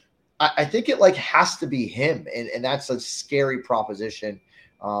 So I think it like has to be him, and that's a scary proposition.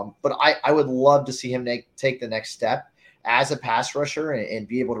 But I would love to see him take the next step as a pass rusher and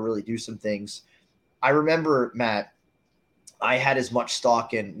be able to really do some things. I remember, Matt, I had as much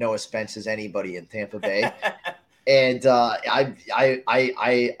stock in Noah Spence as anybody in Tampa Bay. And I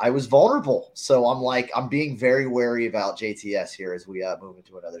was vulnerable. So I'm being very wary about JTS here as we move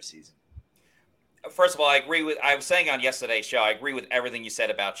into another season. First of all, I was saying on yesterday's show, I agree with everything you said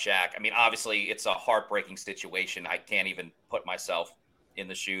about Shaq. I mean, obviously it's a heartbreaking situation. I can't even put myself in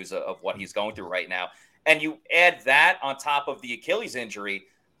the shoes of what he's going through right now. And you add that on top of the Achilles injury.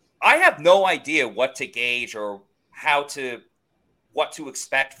 I have no idea what to gauge or what to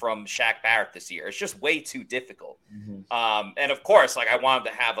expect from Shaq Barrett this year. It's just way too difficult. Mm-hmm. And of course, like I wanted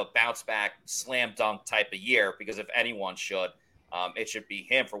to have a bounce back slam dunk type of year, because if anyone should, it should be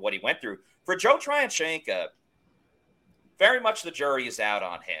him for what he went through. For Joe Tryanchenko, very much the jury is out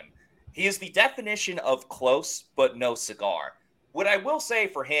on him. He is the definition of close, but no cigar. What I will say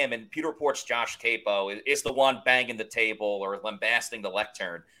for him, and Peter Report's Josh Capo is the one banging the table or lambasting the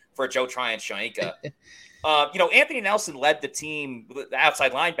lectern for Joe Tryanchenko. Anthony Nelson led the team, the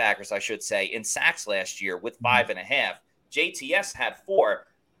outside linebackers, I should say, in sacks last year with 5.5. JTS had 4.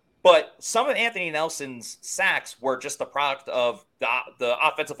 But some of Anthony Nelson's sacks were just the product of the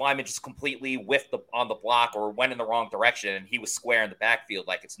offensive lineman just completely whiffed on the block or went in the wrong direction, and he was square in the backfield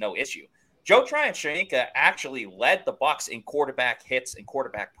like it's no issue. Joe Tryanchenko actually led the Bucs in quarterback hits and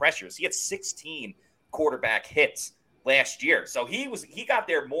quarterback pressures. He had 16 quarterback hits last year. So he got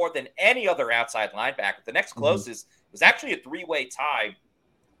there more than any other outside linebacker. The next closest was actually a 3-way tie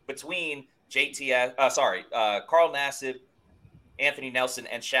between Carl Nassib, Anthony Nelson,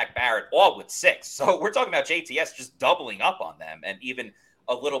 and Shaq Barrett, all with 6. So we're talking about JTS just doubling up on them and even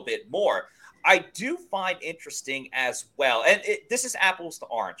a little bit more. I do find interesting as well, and this is apples to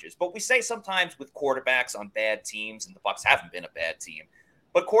oranges, but we say sometimes with quarterbacks on bad teams, and the Bucs haven't been a bad team,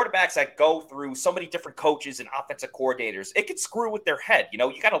 but quarterbacks that go through so many different coaches and offensive coordinators, it could screw with their head. You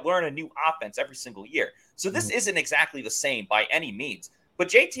got to learn a new offense every single year. So this isn't exactly the same by any means. But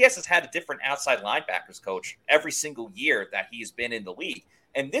JTS has had a different outside linebackers coach every single year that he's been in the league.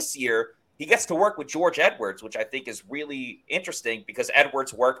 And this year, he gets to work with George Edwards, which I think is really interesting because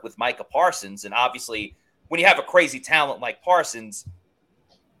Edwards worked with Micah Parsons. And obviously, when you have a crazy talent like Parsons,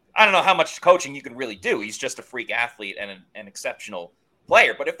 I don't know how much coaching you can really do. He's just a freak athlete and an exceptional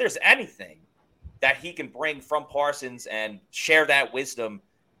player. But if there's anything that he can bring from Parsons and share that wisdom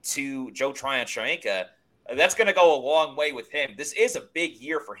to Joe Tryanchenko, that's going to go a long way with him. This is a big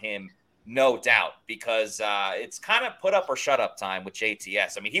year for him, no doubt, because it's kind of put up or shut up time with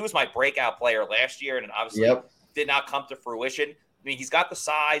JTS. I mean, he was my breakout player last year, and it obviously did not come to fruition. I mean, he's got the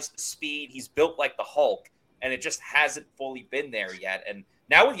size, the speed. He's built like the Hulk, and it just hasn't fully been there yet. And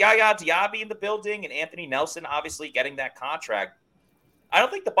now with Yaya Diaby in the building and Anthony Nelson obviously getting that contract, I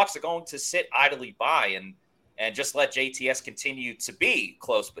don't think the Bucs are going to sit idly by and just let JTS continue to be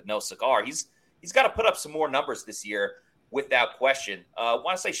close but no cigar. He's got to put up some more numbers this year without question. I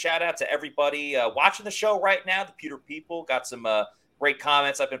want to say shout out to everybody watching the show right now. The Pewter people got some great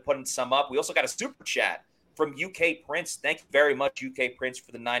comments. I've been putting some up. We also got a super chat from UK Prince. Thank you very much, UK Prince,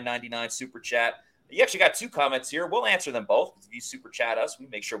 for the $9.99 super chat. You actually got 2 comments here. We'll answer them both. If you super chat us, we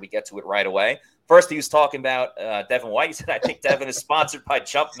make sure we get to it right away. First, he was talking about Devin White. He said, I think Devin is sponsored by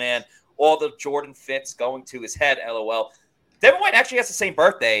Jumpman. All the Jordan fits going to his head, LOL. Devin White actually has the same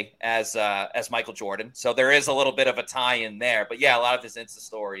birthday as Michael Jordan, so there is a little bit of a tie in there. But yeah, a lot of his Insta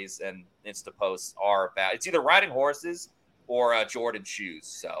stories and Insta posts are about it's either riding horses or Jordan shoes.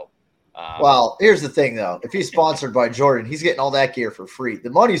 So, well, here's the thing though: if he's sponsored by Jordan, he's getting all that gear for free. The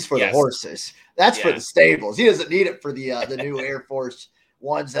money's for the horses. That's for the stables. He doesn't need it for the new Air Force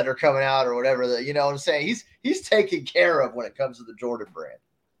ones that are coming out or whatever. You know what I'm saying? He's taken care of when it comes to the Jordan brand.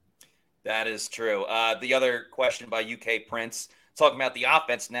 That is true. The other question by UK Prince, talking about the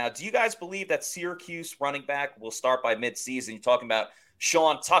offense now. Do you guys believe that Syracuse running back will start by midseason? You're talking about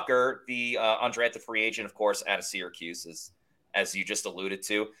Sean Tucker, the undrafted free agent, of course, out of Syracuse, as you just alluded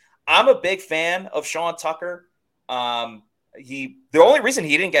to. I'm a big fan of Sean Tucker. The only reason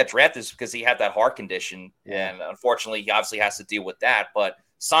he didn't get drafted is because he had that heart condition, and unfortunately, he obviously has to deal with that. But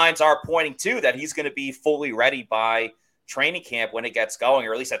signs are pointing to that he's going to be fully ready by training camp when it gets going,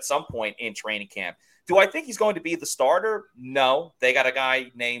 or at least at some point in training camp. Do I think he's going to be the starter? No. They got a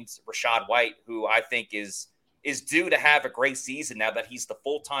guy named Rashad White, who I think is due to have a great season now that he's the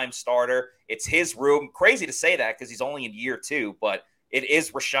full-time starter. It's his room. Crazy to say that because he's only in year 2, but it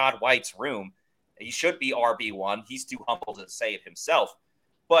is Rachaad White's room. He should be RB1. He's too humble to say it himself.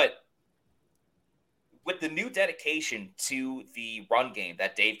 But with the new dedication to the run game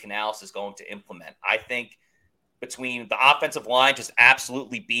that Dave Canales is going to implement, I think between the offensive line just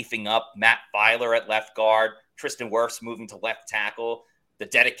absolutely beefing up, Matt Filer at left guard, Tristan Wirfs moving to left tackle, the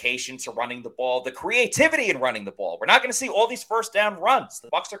dedication to running the ball, the creativity in running the ball. We're not going to see all these first down runs. The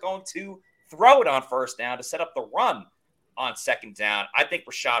Bucs are going to throw it on first down to set up the run on second down. I think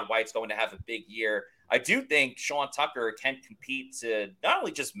Rachaad White's going to have a big year. I do think Sean Tucker can compete to not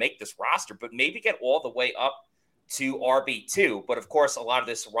only just make this roster, but maybe get all the way up to RB2. But of course, a lot of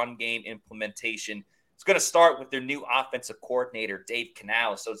this run game implementation is going to start with their new offensive coordinator, Dave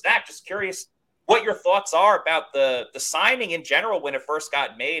Canales. So Zach, just curious what your thoughts are about the signing in general when it first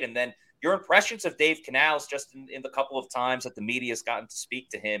got made, and then your impressions of Dave Canales just in the couple of times that the media has gotten to speak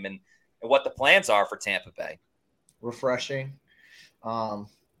to him, and what the plans are for Tampa Bay. Refreshing.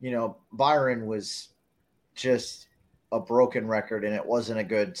 Byron was just a broken record, and it wasn't a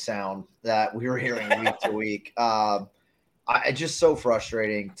good sound that we were hearing week to week. Just so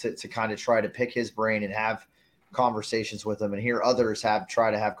frustrating to kind of try to pick his brain and have conversations with him, and hear others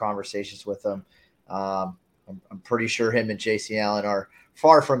try to have conversations with him. I'm pretty sure him and JC Allen are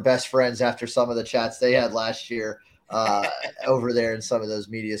far from best friends after some of the chats they had last year over there in some of those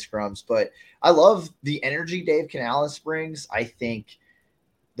media scrums. But I love the energy Dave Canales brings. I think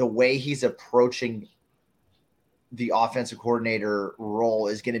the way he's approaching the offensive coordinator role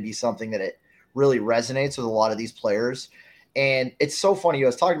is going to be something that it really resonates with a lot of these players. And it's so funny. I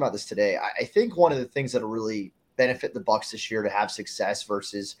was talking about this today. I think one of the things that will really benefit the Bucs this year to have success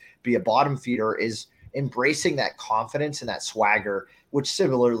versus be a bottom feeder is embracing that confidence and that swagger, which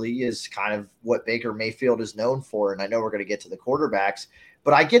similarly is kind of what Baker Mayfield is known for. And I know we're going to get to the quarterbacks,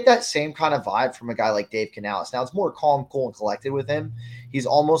 but I get that same kind of vibe from a guy like Dave Canales. Now, it's more calm, cool, and collected with him. He's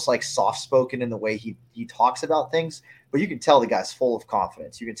almost like soft-spoken in the way he talks about things, but you can tell the guy's full of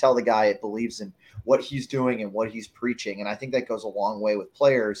confidence. You can tell the guy believes in what he's doing and what he's preaching, and I think that goes a long way with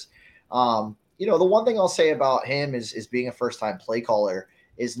players. The one thing I'll say about him is being a first-time play caller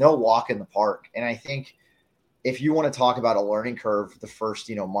is no walk in the park. And I think if you want to talk about a learning curve the first,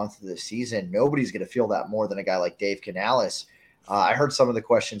 month of the season, nobody's going to feel that more than a guy like Dave Canales. I heard some of the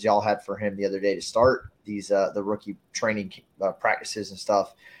questions y'all had for him the other day to start these the rookie training practices and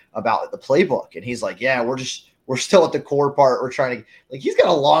stuff about the playbook. And he's like, yeah, we're still at the core part. We're trying to, he's got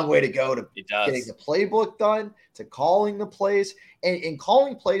a long way to go to getting the playbook done, to calling the plays. And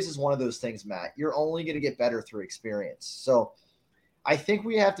calling plays is one of those things, Matt, you're only going to get better through experience. So I think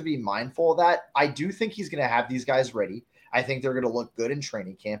we have to be mindful of that. I do think he's going to have these guys ready. I think they're going to look good in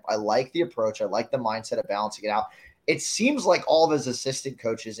training camp. I like the approach. I like the mindset of balancing it out. It seems like all of his assistant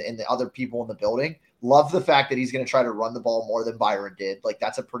coaches and the other people in the building love the fact that he's going to try to run the ball more than Byron did.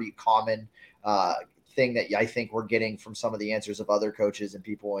 That's a pretty common thing that I think we're getting from some of the answers of other coaches and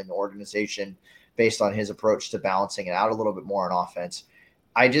people in the organization based on his approach to balancing it out a little bit more on offense.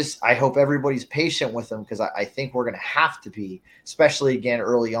 I hope everybody's patient with him, because I think we're going to have to be, especially again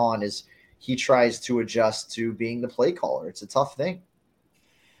early on as he tries to adjust to being the play caller. It's a tough thing.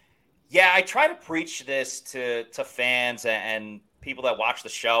 Yeah, I try to preach this to fans and people that watch the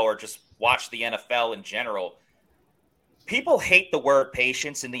show or just watch the NFL in general. People hate the word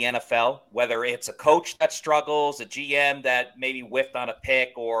patience in the NFL, whether it's a coach that struggles, a GM that maybe whiffed on a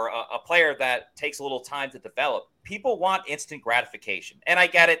pick, or a player that takes a little time to develop. People want instant gratification. And I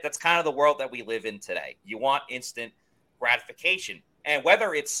get it. That's kind of the world that we live in today. You want instant gratification. And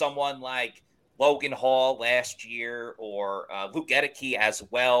whether it's someone like Logan Hall last year or Luke Edeke as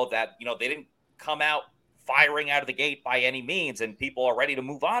well, that, they didn't come out firing out of the gate by any means, and people are ready to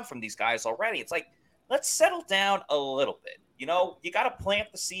move on from these guys already. It's like, let's settle down a little bit. You got to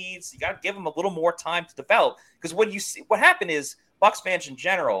plant the seeds. You got to give them a little more time to develop. Because when you see what happened is Bucs fans in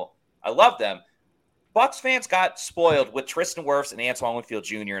general, I love them. Bucs fans got spoiled with Tristan Wirfs and Antoine Winfield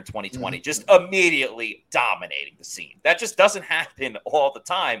Jr. in 2020, just immediately dominating the scene. That just doesn't happen all the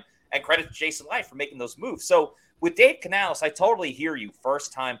time. And credit to Jason Light for making those moves. So with Dave Canales, I totally hear you,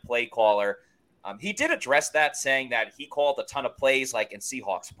 first-time play caller. He did address that, saying that he called a ton of plays like in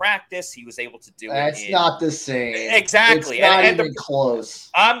Seahawks practice. He was able to do it. That's not the same. Exactly. It's not even close.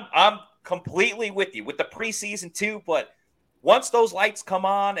 I'm completely with you with the preseason too, but once those lights come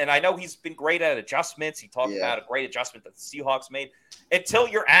on, and I know he's been great at adjustments. He talked about a great adjustment that the Seahawks made. Until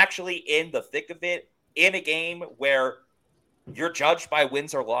you're actually in the thick of it, in a game where you're judged by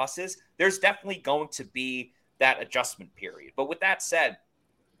wins or losses, there's definitely going to be that adjustment period. But with that said,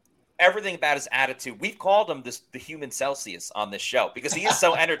 everything about his attitude, we've called him the human Celsius on this show because he is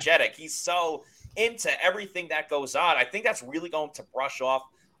so energetic. He's so into everything that goes on, I think that's really going to brush off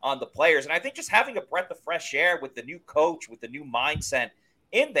on the players. And I think just having a breath of fresh air with the new coach, with the new mindset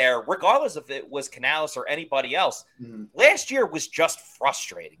in there, regardless if it was Canales or anybody else, last year was just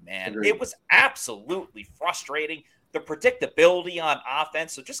frustrating, man. Agreed. It was absolutely frustrating. The predictability on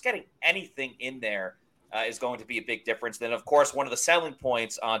offense, so just getting anything in there is going to be a big difference. Then, of course, one of the selling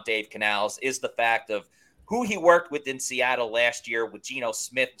points on Dave Canales is the fact of who he worked with in Seattle last year with Geno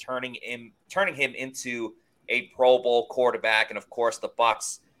Smith turning him into a Pro Bowl quarterback. And, of course, the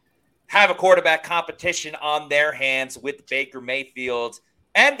Bucs have a quarterback competition on their hands with Baker Mayfield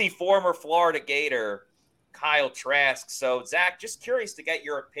and the former Florida Gator, Kyle Trask. So, Zach, just curious to get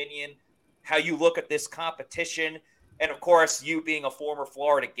your opinion, how you look at this competition. And, of course, you being a former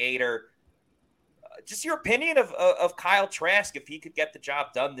Florida Gator, just your opinion of Kyle Trask, if he could get the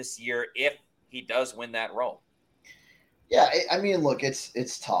job done this year, if he does win that role. Yeah, I mean, look,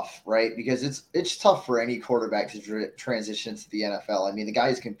 it's tough, right? Because it's tough for any quarterback to transition to the NFL. I mean, the guy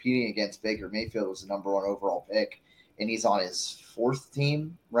who's competing against Baker Mayfield was the number 1 overall pick, and he's on his 4th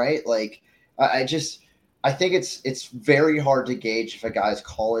team, right? Like, I think it's very hard to gauge if a guy's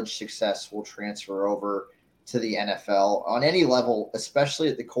college success will transfer over to the NFL on any level, especially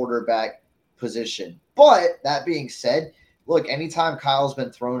at the quarterback position. But that being said, look, anytime Kyle's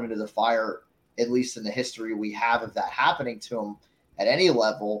been thrown into the fire, at least in the history we have of that happening to him at any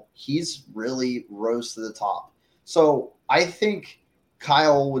level, he's really rose to the top. So I think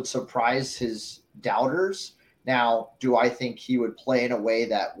Kyle would surprise his doubters. Now, do I think he would play in a way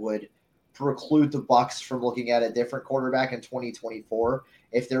that would preclude the Bucs from looking at a different quarterback in 2024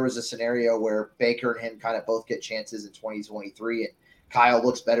 if there was a scenario where Baker and him kind of both get chances in 2023 and Kyle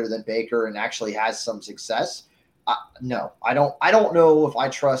looks better than Baker and actually has some success? No, I don't know if I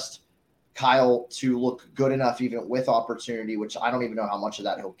trust Kyle to look good enough, even with opportunity, which I don't even know how much of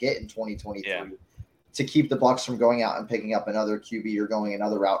that he'll get in 2023, to keep the Bucs from going out and picking up another QB or going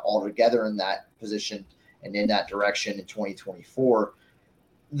another route altogether in that position and in that direction in 2024.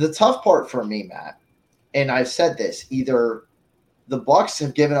 The tough part for me, Matt, and I've said this, either the Bucs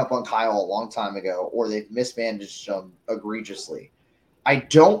have given up on Kyle a long time ago or they've mismanaged him egregiously. I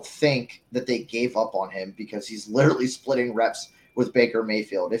don't think that they gave up on him because he's literally splitting reps with Baker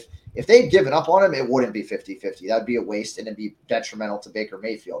Mayfield. If they'd given up on him, it wouldn't be 50-50. That'd be a waste and it'd be detrimental to Baker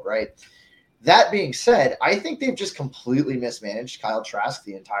Mayfield, right? That being said, I think they've just completely mismanaged Kyle Trask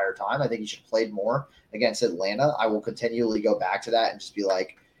the entire time. I think he should have played more against Atlanta. I will continually go back to that and just be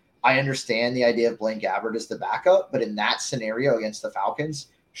like, I understand the idea of Blaine Gabbert as the backup, but in that scenario against the Falcons,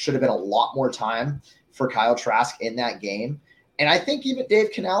 should have been a lot more time for Kyle Trask in that game. And I think even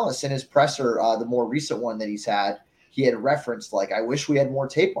Dave Canales in his presser, the more recent one that he's had, he had referenced, like, I wish we had more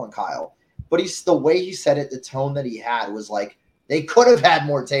tape on Kyle. But the way he said it, the tone that he had was like, they could have had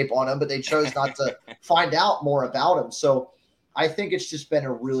more tape on him, but they chose not to find out more about him. So I think it's just been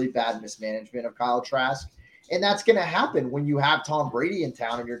a really bad mismanagement of Kyle Trask. And that's going to happen when you have Tom Brady in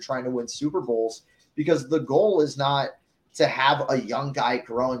town and you're trying to win Super Bowls, because the goal is not to have a young guy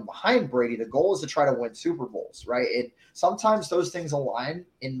growing behind Brady. The goal is to try to win Super Bowls, right? And sometimes those things align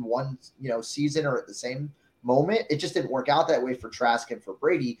in one, season or at the same moment. It just didn't work out that way for Trask and for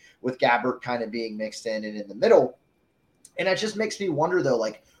Brady, with Gabbert kind of being mixed in and in the middle. And that just makes me wonder, though,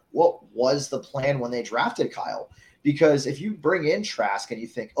 like, what was the plan when they drafted Kyle? Because if you bring in Trask and you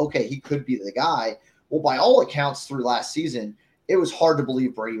think, okay, he could be the guy, well, by all accounts through last season, it was hard to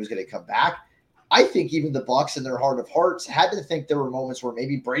believe Brady was going to come back. I think even the Bucs in their heart of hearts had to think there were moments where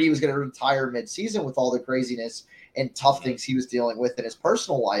maybe Brady was going to retire midseason with all the craziness and tough things he was dealing with in his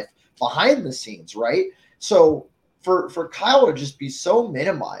personal life behind the scenes, right? So for Kyle to just be so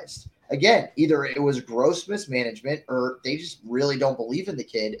minimized, again, either it was gross mismanagement or they just really don't believe in the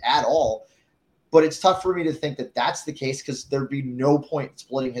kid at all. But it's tough for me to think that that's the case, because there'd be no point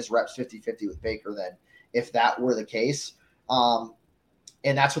splitting his reps 50-50 with Baker then if that were the case.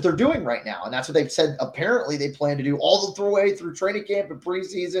 And that's what they're doing right now. And that's what they've said. Apparently they plan to do all the way through training camp and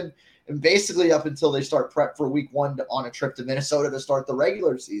preseason and basically up until they start prep for week 1 on a trip to Minnesota to start the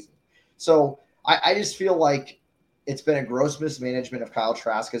regular season. So I just feel like it's been a gross mismanagement of Kyle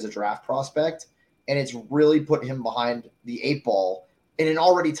Trask as a draft prospect, and it's really put him behind the 8 ball in an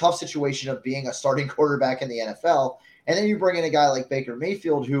already tough situation of being a starting quarterback in the NFL. And then you bring in a guy like Baker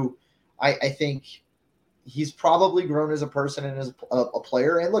Mayfield, who I think he's probably grown as a person and as a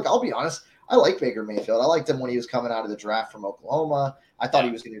player. And look, I'll be honest, I like Baker Mayfield. I liked him when he was coming out of the draft from Oklahoma. I thought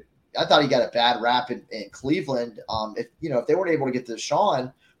he got a bad rap in Cleveland. If they weren't able to get to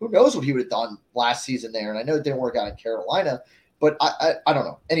Deshaun, who knows what he would have done last season there. And I know it didn't work out in Carolina, but I don't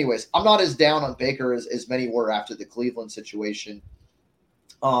know. Anyways, I'm not as down on Baker as many were after the Cleveland situation.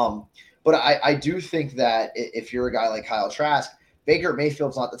 But I do think that if you're a guy like Kyle Trask, Baker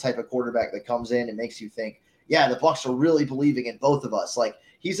Mayfield's not the type of quarterback that comes in and makes you think, yeah, the Bucs are really believing in both of us. Like,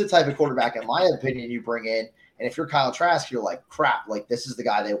 he's the type of quarterback, in my opinion, you bring in. And if you're Kyle Trask, you're like, crap, like this is the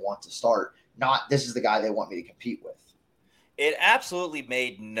guy they want to start, not this is the guy they want me to compete with. It absolutely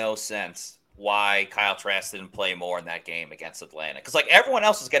made no sense why Kyle Trask didn't play more in that game against Atlanta. Because, like, everyone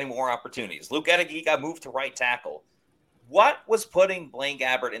else was getting more opportunities. Luke Edeghi got moved to right tackle. What was putting Blaine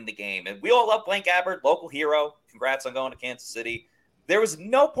Gabbert in the game? And we all love Blaine Gabbert, local hero. Congrats on going to Kansas City. There was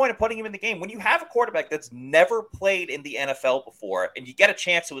no point of putting him in the game. When you have a quarterback that's never played in the NFL before, and you get a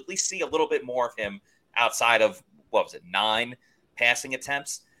chance to at least see a little bit more of him outside of, 9 passing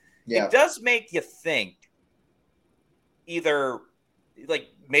attempts, it does make you think either, like,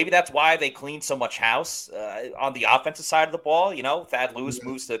 maybe that's why they cleaned so much house on the offensive side of the ball. Thad Lewis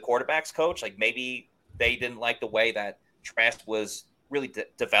moves to the quarterback's coach. Like, maybe they didn't like the way that Trask was really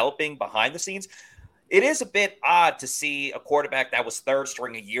developing behind the scenes. It is a bit odd to see a quarterback that was third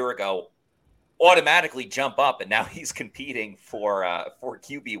string a year ago automatically jump up, and now he's competing for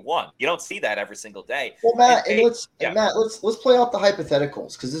QB1. You don't see that every single day. Well, Matt, let's play out the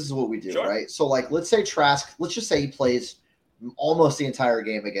hypotheticals, because this is what we do, right? So, like, let's say Trask, let's just say he plays almost the entire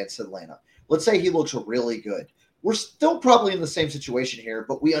game against Atlanta. Let's say he looks really good. We're still probably in the same situation here,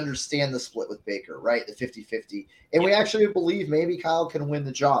 but we understand the split with Baker, right? The 50-50. And we actually believe maybe Kyle can win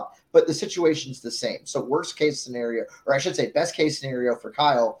the job, but the situation's the same. So worst case scenario, or I should say best case scenario for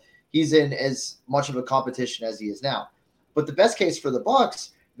Kyle, he's in as much of a competition as he is now. But the best case for the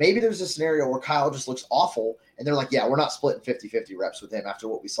Bucs, maybe there's a scenario where Kyle just looks awful, and they're like, yeah, we're not splitting 50-50 reps with him after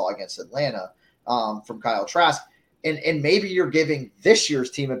what we saw against Atlanta from Kyle Trask. And maybe you're giving this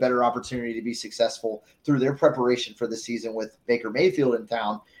year's team a better opportunity to be successful through their preparation for the season with Baker Mayfield in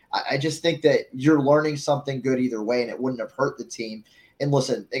town. I just think that you're learning something good either way, and it wouldn't have hurt the team. And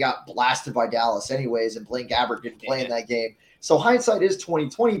listen, they got blasted by Dallas anyways, and Blaine Gabbert didn't play in that game. So hindsight is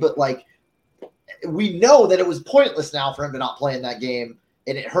 20/20, but, like, we know that it was pointless now for him to not play in that game,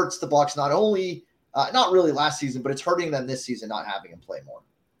 and it hurts the Bucs not only not really last season, but it's hurting them this season not having him play more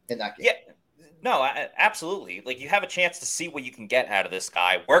in that game. Yeah. No, absolutely. Like, you have a chance to see what you can get out of this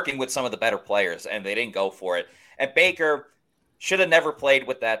guy working with some of the better players, and they didn't go for it. And Baker should have never played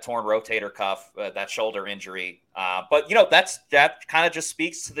with that torn rotator cuff, that shoulder injury. But, that kind of just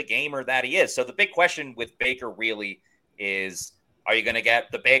speaks to the gamer that he is. So the big question with Baker really is, are you going to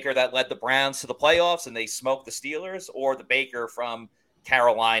get the Baker that led the Browns to the playoffs and they smoked the Steelers, or the Baker from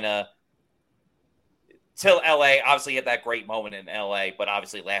Carolina till LA? Obviously, he had that great moment in LA, but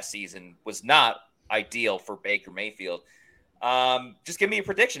obviously last season was not ideal for Baker Mayfield. Just give me a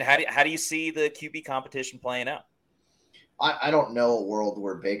prediction. How do you see the QB competition playing out? I don't know a world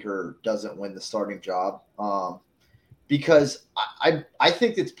where Baker doesn't win the starting job, because I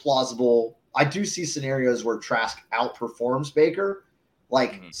think it's plausible. I do see scenarios where Trask outperforms Baker,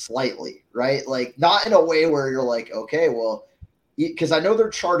 like slightly, right? Like, not in a way where you're like, okay, well, because I know they're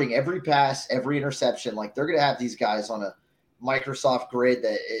charting every pass, every interception. Like, they're going to have these guys on a Microsoft grid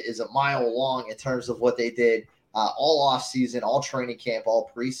that is a mile long in terms of what they did all off season, all training camp,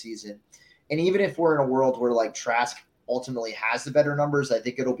 all preseason. And even if we're in a world where, like, Trask ultimately has the better numbers, I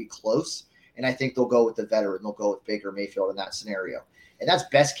think it'll be close. And I think they'll go with the veteran. They'll go with Baker Mayfield in that scenario. And that's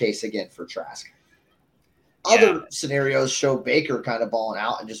best case, again, for Trask. Other scenarios show Baker kind of balling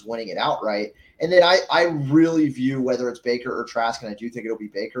out and just winning it outright. And then I really view whether it's Baker or Trask, and I do think it'll be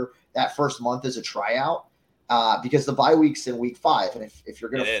Baker, that first month as a tryout, because the bye week's in week 5. And if you're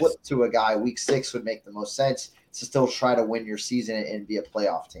going to flip to a guy, week 6 would make the most sense to still try to win your season and be a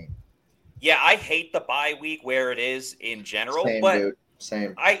playoff team. Yeah, I hate the bye week where it is in general.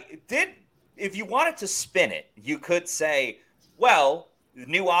 Same. If you wanted to spin it, you could say, well, the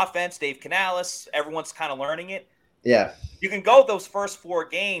new offense, Dave Canales, everyone's kind of learning it. Yeah. You can go those first 4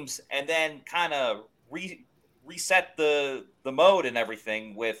 games and then kind of reset the mode and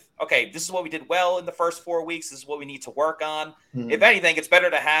everything with, okay, this is what we did well in the first 4 weeks. This is what we need to work on. Mm-hmm. If anything, it's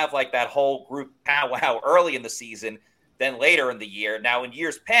better to have, like, that whole group powwow early in the season than later in the year. Now, in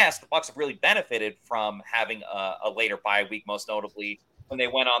years past, the Bucs have really benefited from having a later bye week, most notably when they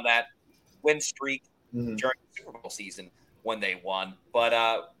went on that win streak during the Super Bowl season when they won.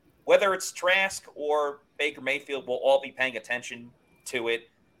 But whether it's Trask or Baker Mayfield, we'll all be paying attention to it,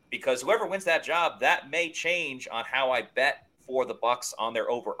 because whoever wins that job, that may change on how I bet for the Bucs on their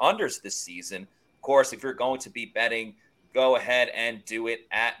over-unders this season. Of course, if you're going to be betting, go ahead and do it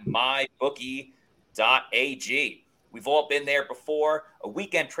at mybookie.ag. We've all been there before. A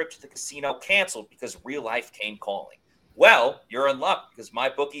weekend trip to the casino canceled because real life came calling. Well, you're in luck, because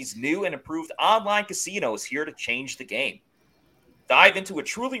MyBookie's new and improved online casino is here to change the game. Dive into a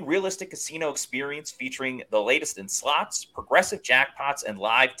truly realistic casino experience featuring the latest in slots, progressive jackpots, and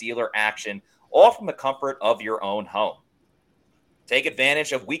live dealer action, all from the comfort of your own home. Take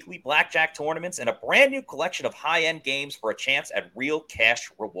advantage of weekly blackjack tournaments and a brand new collection of high-end games for a chance at real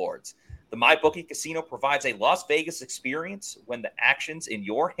cash rewards. The MyBookie Casino provides a Las Vegas experience when the action's in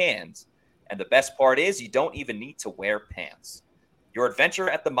your hands. And the best part is you don't even need to wear pants. Your adventure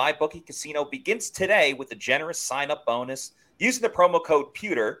at the MyBookie Casino begins today with a generous sign-up bonus using the promo code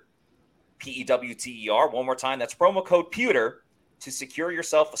PEWTER, P-E-W-T-E-R. One more time, that's promo code PEWTER to secure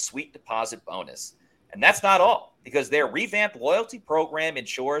yourself a sweet deposit bonus. And that's not all, because their revamped loyalty program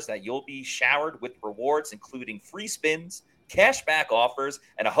ensures that you'll be showered with rewards, including free spins, cashback offers,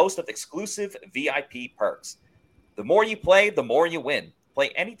 and a host of exclusive VIP perks. The more you play, the more you win. Play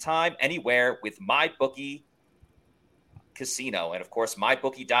anytime, anywhere with MyBookie Casino. And, of course,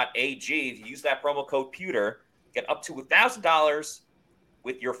 MyBookie.ag. If you use that promo code PEWTER, get up to $1,000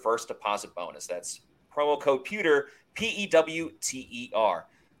 with your first deposit bonus. That's promo code PEWTER, P-E-W-T-E-R.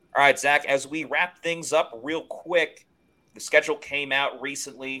 All right, Zach, as we wrap things up real quick, the schedule came out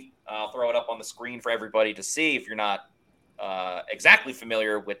recently. I'll throw it up on the screen for everybody to see if you're not exactly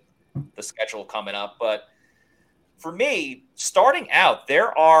familiar with the schedule coming up. But for me, starting out,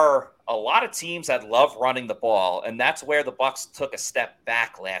 there are a lot of teams that love running the ball, and that's where the Bucs took a step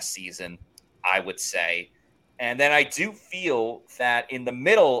back last season, I would say. And then I do feel that in the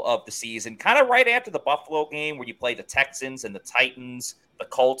middle of the season, kind of right after the Buffalo game where you play the Texans and the Titans, the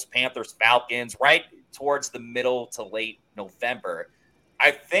Colts, Panthers, Falcons, right towards the middle to late November,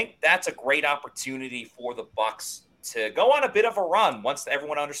 I think that's a great opportunity for the Bucs to go on a bit of a run once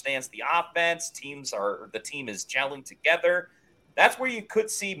everyone understands the offense, the team is gelling together. That's where you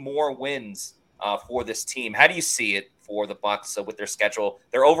could see more wins for this team. How do you see it for the Bucs with their schedule?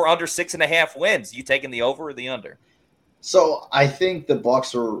 They're over under 6.5 wins. You taking the over or the under? So I think the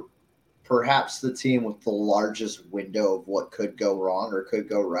Bucs are perhaps the team with the largest window of what could go wrong or could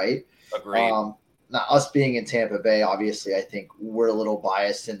go right. Agreed. Now, us being in Tampa Bay, obviously, I think we're a little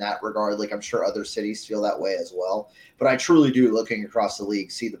biased in that regard. Like, I'm sure other cities feel that way as well. But I truly do, looking across the league,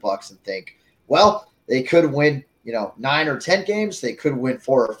 see the Bucs and think, well, they could win, 9 or 10 games. They could win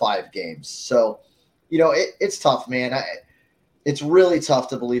 4 or 5 games. So, it's tough, man. It's really tough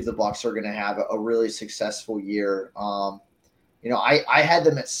to believe the Bucs are going to have a really successful year. I had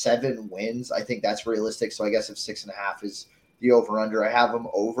them at 7 wins. I think that's realistic. So I guess if 6.5 is the over-under, I have them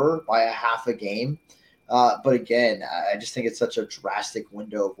over by a half a game. But again, I just think it's such a drastic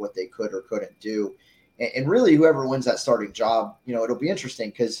window of what they could or couldn't do. And really, whoever wins that starting job, it'll be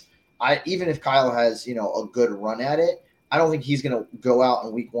interesting because even if Kyle has, a good run at it, I don't think he's going to go out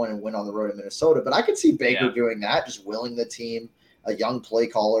in week 1 and win on the road in Minnesota. But I could see Baker doing that, just willing the team, a young play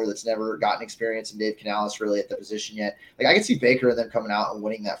caller that's never gotten experience in Dave Canales really at the position yet. Like, I could see Baker and them coming out and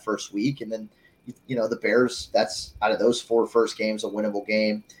winning that first week. And then, the Bears, that's out of those 4 first games, a winnable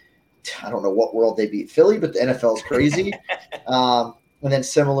game. I don't know what world they beat Philly, but the NFL is crazy. And then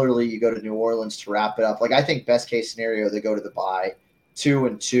similarly, you go to New Orleans to wrap it up. Like, I think best case scenario, they go to the bye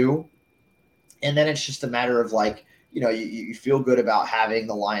 2-2. And then it's just a matter of like, you feel good about having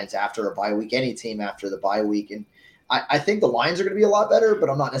the Lions after a bye week, any team after the bye week. And I think the Lions are going to be a lot better, but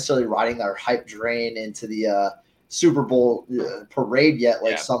I'm not necessarily riding their hype train into the Super Bowl parade yet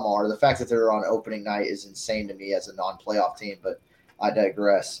like some are. The fact that they're on opening night is insane to me as a non-playoff team, but I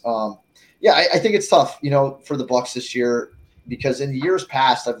digress. I think it's tough, for the Bucs this year because in the years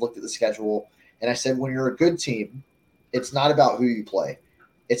past, I've looked at the schedule and I said, when you're a good team, it's not about who you play.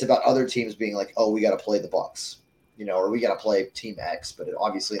 It's about other teams being like, oh, we got to play the Bucs, or we got to play Team X. But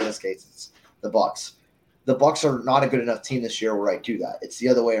obviously in this case, it's the Bucs. The Bucs are not a good enough team this year where I do that. It's the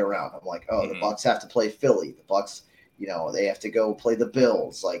other way around. I'm like, the Bucs have to play Philly. The Bucs, they have to go play the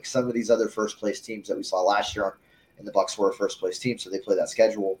Bills. Like some of these other first place teams that we saw last year, and the Bucs were a first place team, so they play that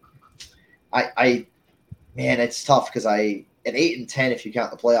schedule. Man, it's tough because at 8-10, if you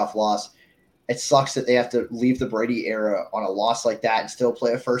count the playoff loss, it sucks that they have to leave the Brady era on a loss like that and still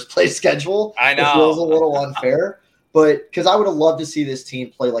play a first place schedule. I know. It feels a little unfair. But because I would have loved to see this team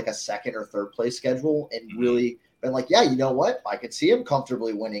play like a second or third place schedule and really been like, yeah, you know what? I could see him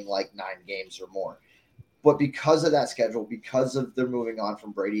comfortably winning like 9 games or more. But because of that schedule, because of their moving on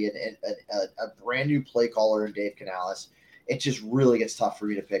from Brady and a brand new play caller in Dave Canales, it just really gets tough for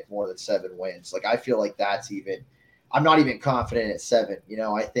me to pick more than 7 wins. Like I feel like I'm not even confident at 7.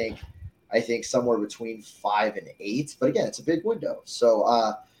 I think somewhere between 5 and 8. But again, it's a big window. So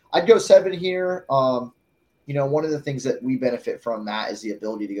I'd go 7 here. One of the things that we benefit from, Matt, is the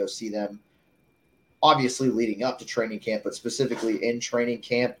ability to go see them, obviously leading up to training camp, but specifically in training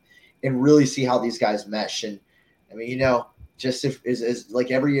camp, and really see how these guys mesh. And I mean, just is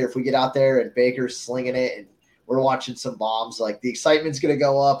like every year, if we get out there and Baker's slinging it and we're watching some bombs, like the excitement's going to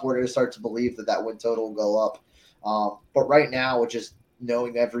go up. We're going to start to believe that win total will go up. But right now, with just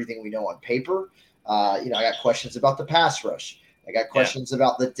knowing everything we know on paper, I got questions about the pass rush. I got questions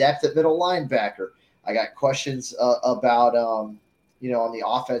about the depth at middle linebacker. I got questions about, on the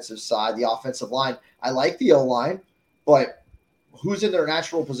offensive side, the offensive line. I like the O-line, but who's in their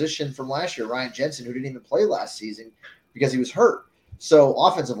natural position from last year? Ryan Jensen, who didn't even play last season because he was hurt. So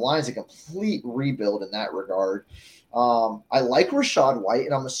offensive line is a complete rebuild in that regard. I like Rachaad White,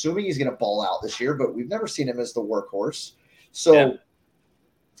 and I'm assuming he's going to ball out this year, but we've never seen him as the workhorse. So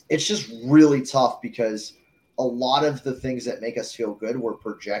it's just really tough because a lot of the things that make us feel good, we're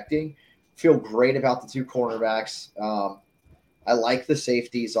projecting. Feel great about the two cornerbacks. I like the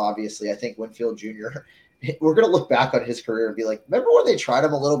safeties, obviously. I think Winfield Jr., we're going to look back on his career and be like, remember when they tried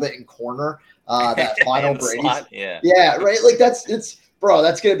him a little bit in corner, that final Brady? Yeah, right? Like that's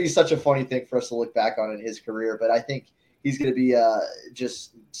going to be such a funny thing for us to look back on in his career. But I think he's going to be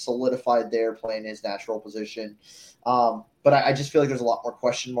just solidified there playing his natural position. But I just feel like there's a lot more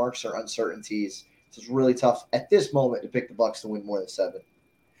question marks or uncertainties. So it's really tough at this moment to pick the Bucs to win more than 7.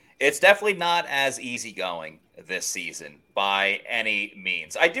 It's definitely not as easy going this season by any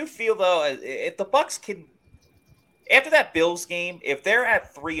means. I do feel, though, if the Bucs can, after that Bills game, if they're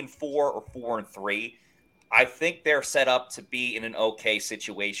at 3-4 or 4-3, I think they're set up to be in an okay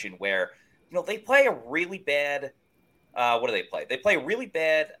situation where, they play a really bad, what do they play? They play a really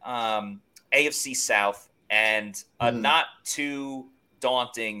bad AFC South and a not too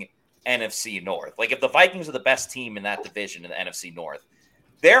daunting NFC North. Like if the Vikings are the best team in that division in the NFC North,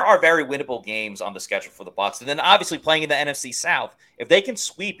 there are very winnable games on the schedule for the Bucs. And then obviously playing in the NFC South, if they can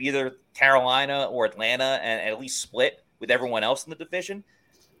sweep either Carolina or Atlanta and at least split with everyone else in the division,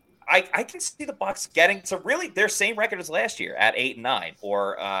 I can see the Bucs getting to really their same record as last year at 8-9,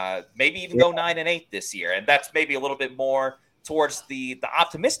 or maybe even go 9-8 this year. And that's maybe a little bit more towards the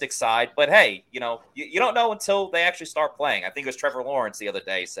optimistic side. But hey, you don't know until they actually start playing. I think it was Trevor Lawrence the other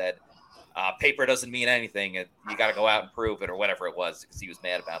day said, paper doesn't mean anything. You got to go out and prove it, or whatever it was, because he was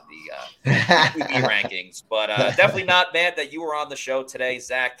mad about the QB rankings. But definitely not mad that you were on the show today,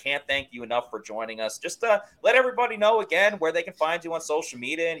 Zach. Can't thank you enough for joining us. Just let everybody know again where they can find you on social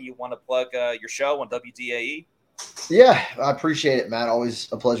media, and you want to plug your show on WDAE. Yeah, I appreciate it, Matt. Always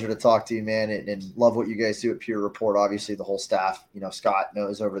a pleasure to talk to you, man, and love what you guys do at Pure Report. Obviously, the whole staff, Scott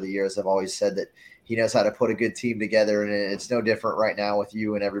knows over the years, I've always said that he knows how to put a good team together, and it's no different right now with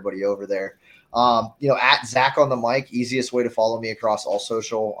you and everybody over there. At Zach on the mic, easiest way to follow me across all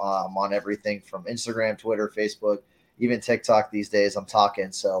social. I'm on everything from Instagram, Twitter, Facebook, even TikTok these days. I'm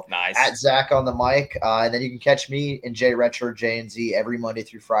talking. So nice. At Zach on the mic. And then you can catch me and Jay Retcher, J&Z, every Monday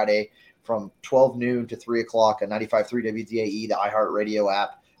through Friday from 12 noon to 3 o'clock on 95.3 WDAE, the iHeartRadio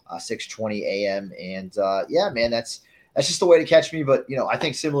app, 6:20 a.m. And man, that's just the way to catch me. But, I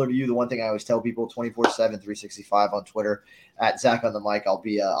think similar to you, the one thing I always tell people, 24/7, 365 on Twitter, at Zach on the mic, I'll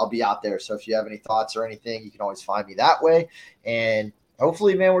be out there. So if you have any thoughts or anything, you can always find me that way. And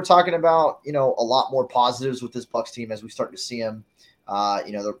hopefully, man, we're talking about, a lot more positives with this Bucs team as we start to see them,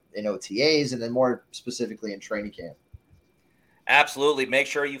 in OTAs and then more specifically in training camp. Absolutely. Make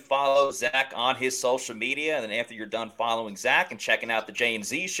sure you follow Zach on his social media. And then after you're done following Zach and checking out the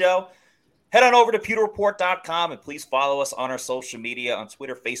J&Z show, head on over to pewterreport.com and please follow us on our social media on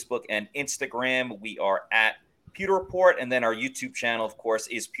Twitter, Facebook, and Instagram. We are at Pewter Report, and then our YouTube channel, of course,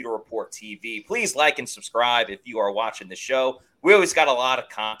 is Pewter Report TV. Please like and subscribe if you are watching the show. We always got a lot of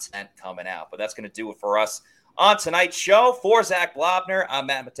content coming out, but that's going to do it for us on tonight's show. For Zach Blobner, I'm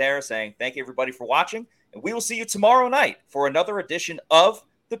Matt Matera saying thank you, everybody, for watching, and we will see you tomorrow night for another edition of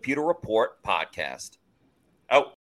the Pewter Report podcast.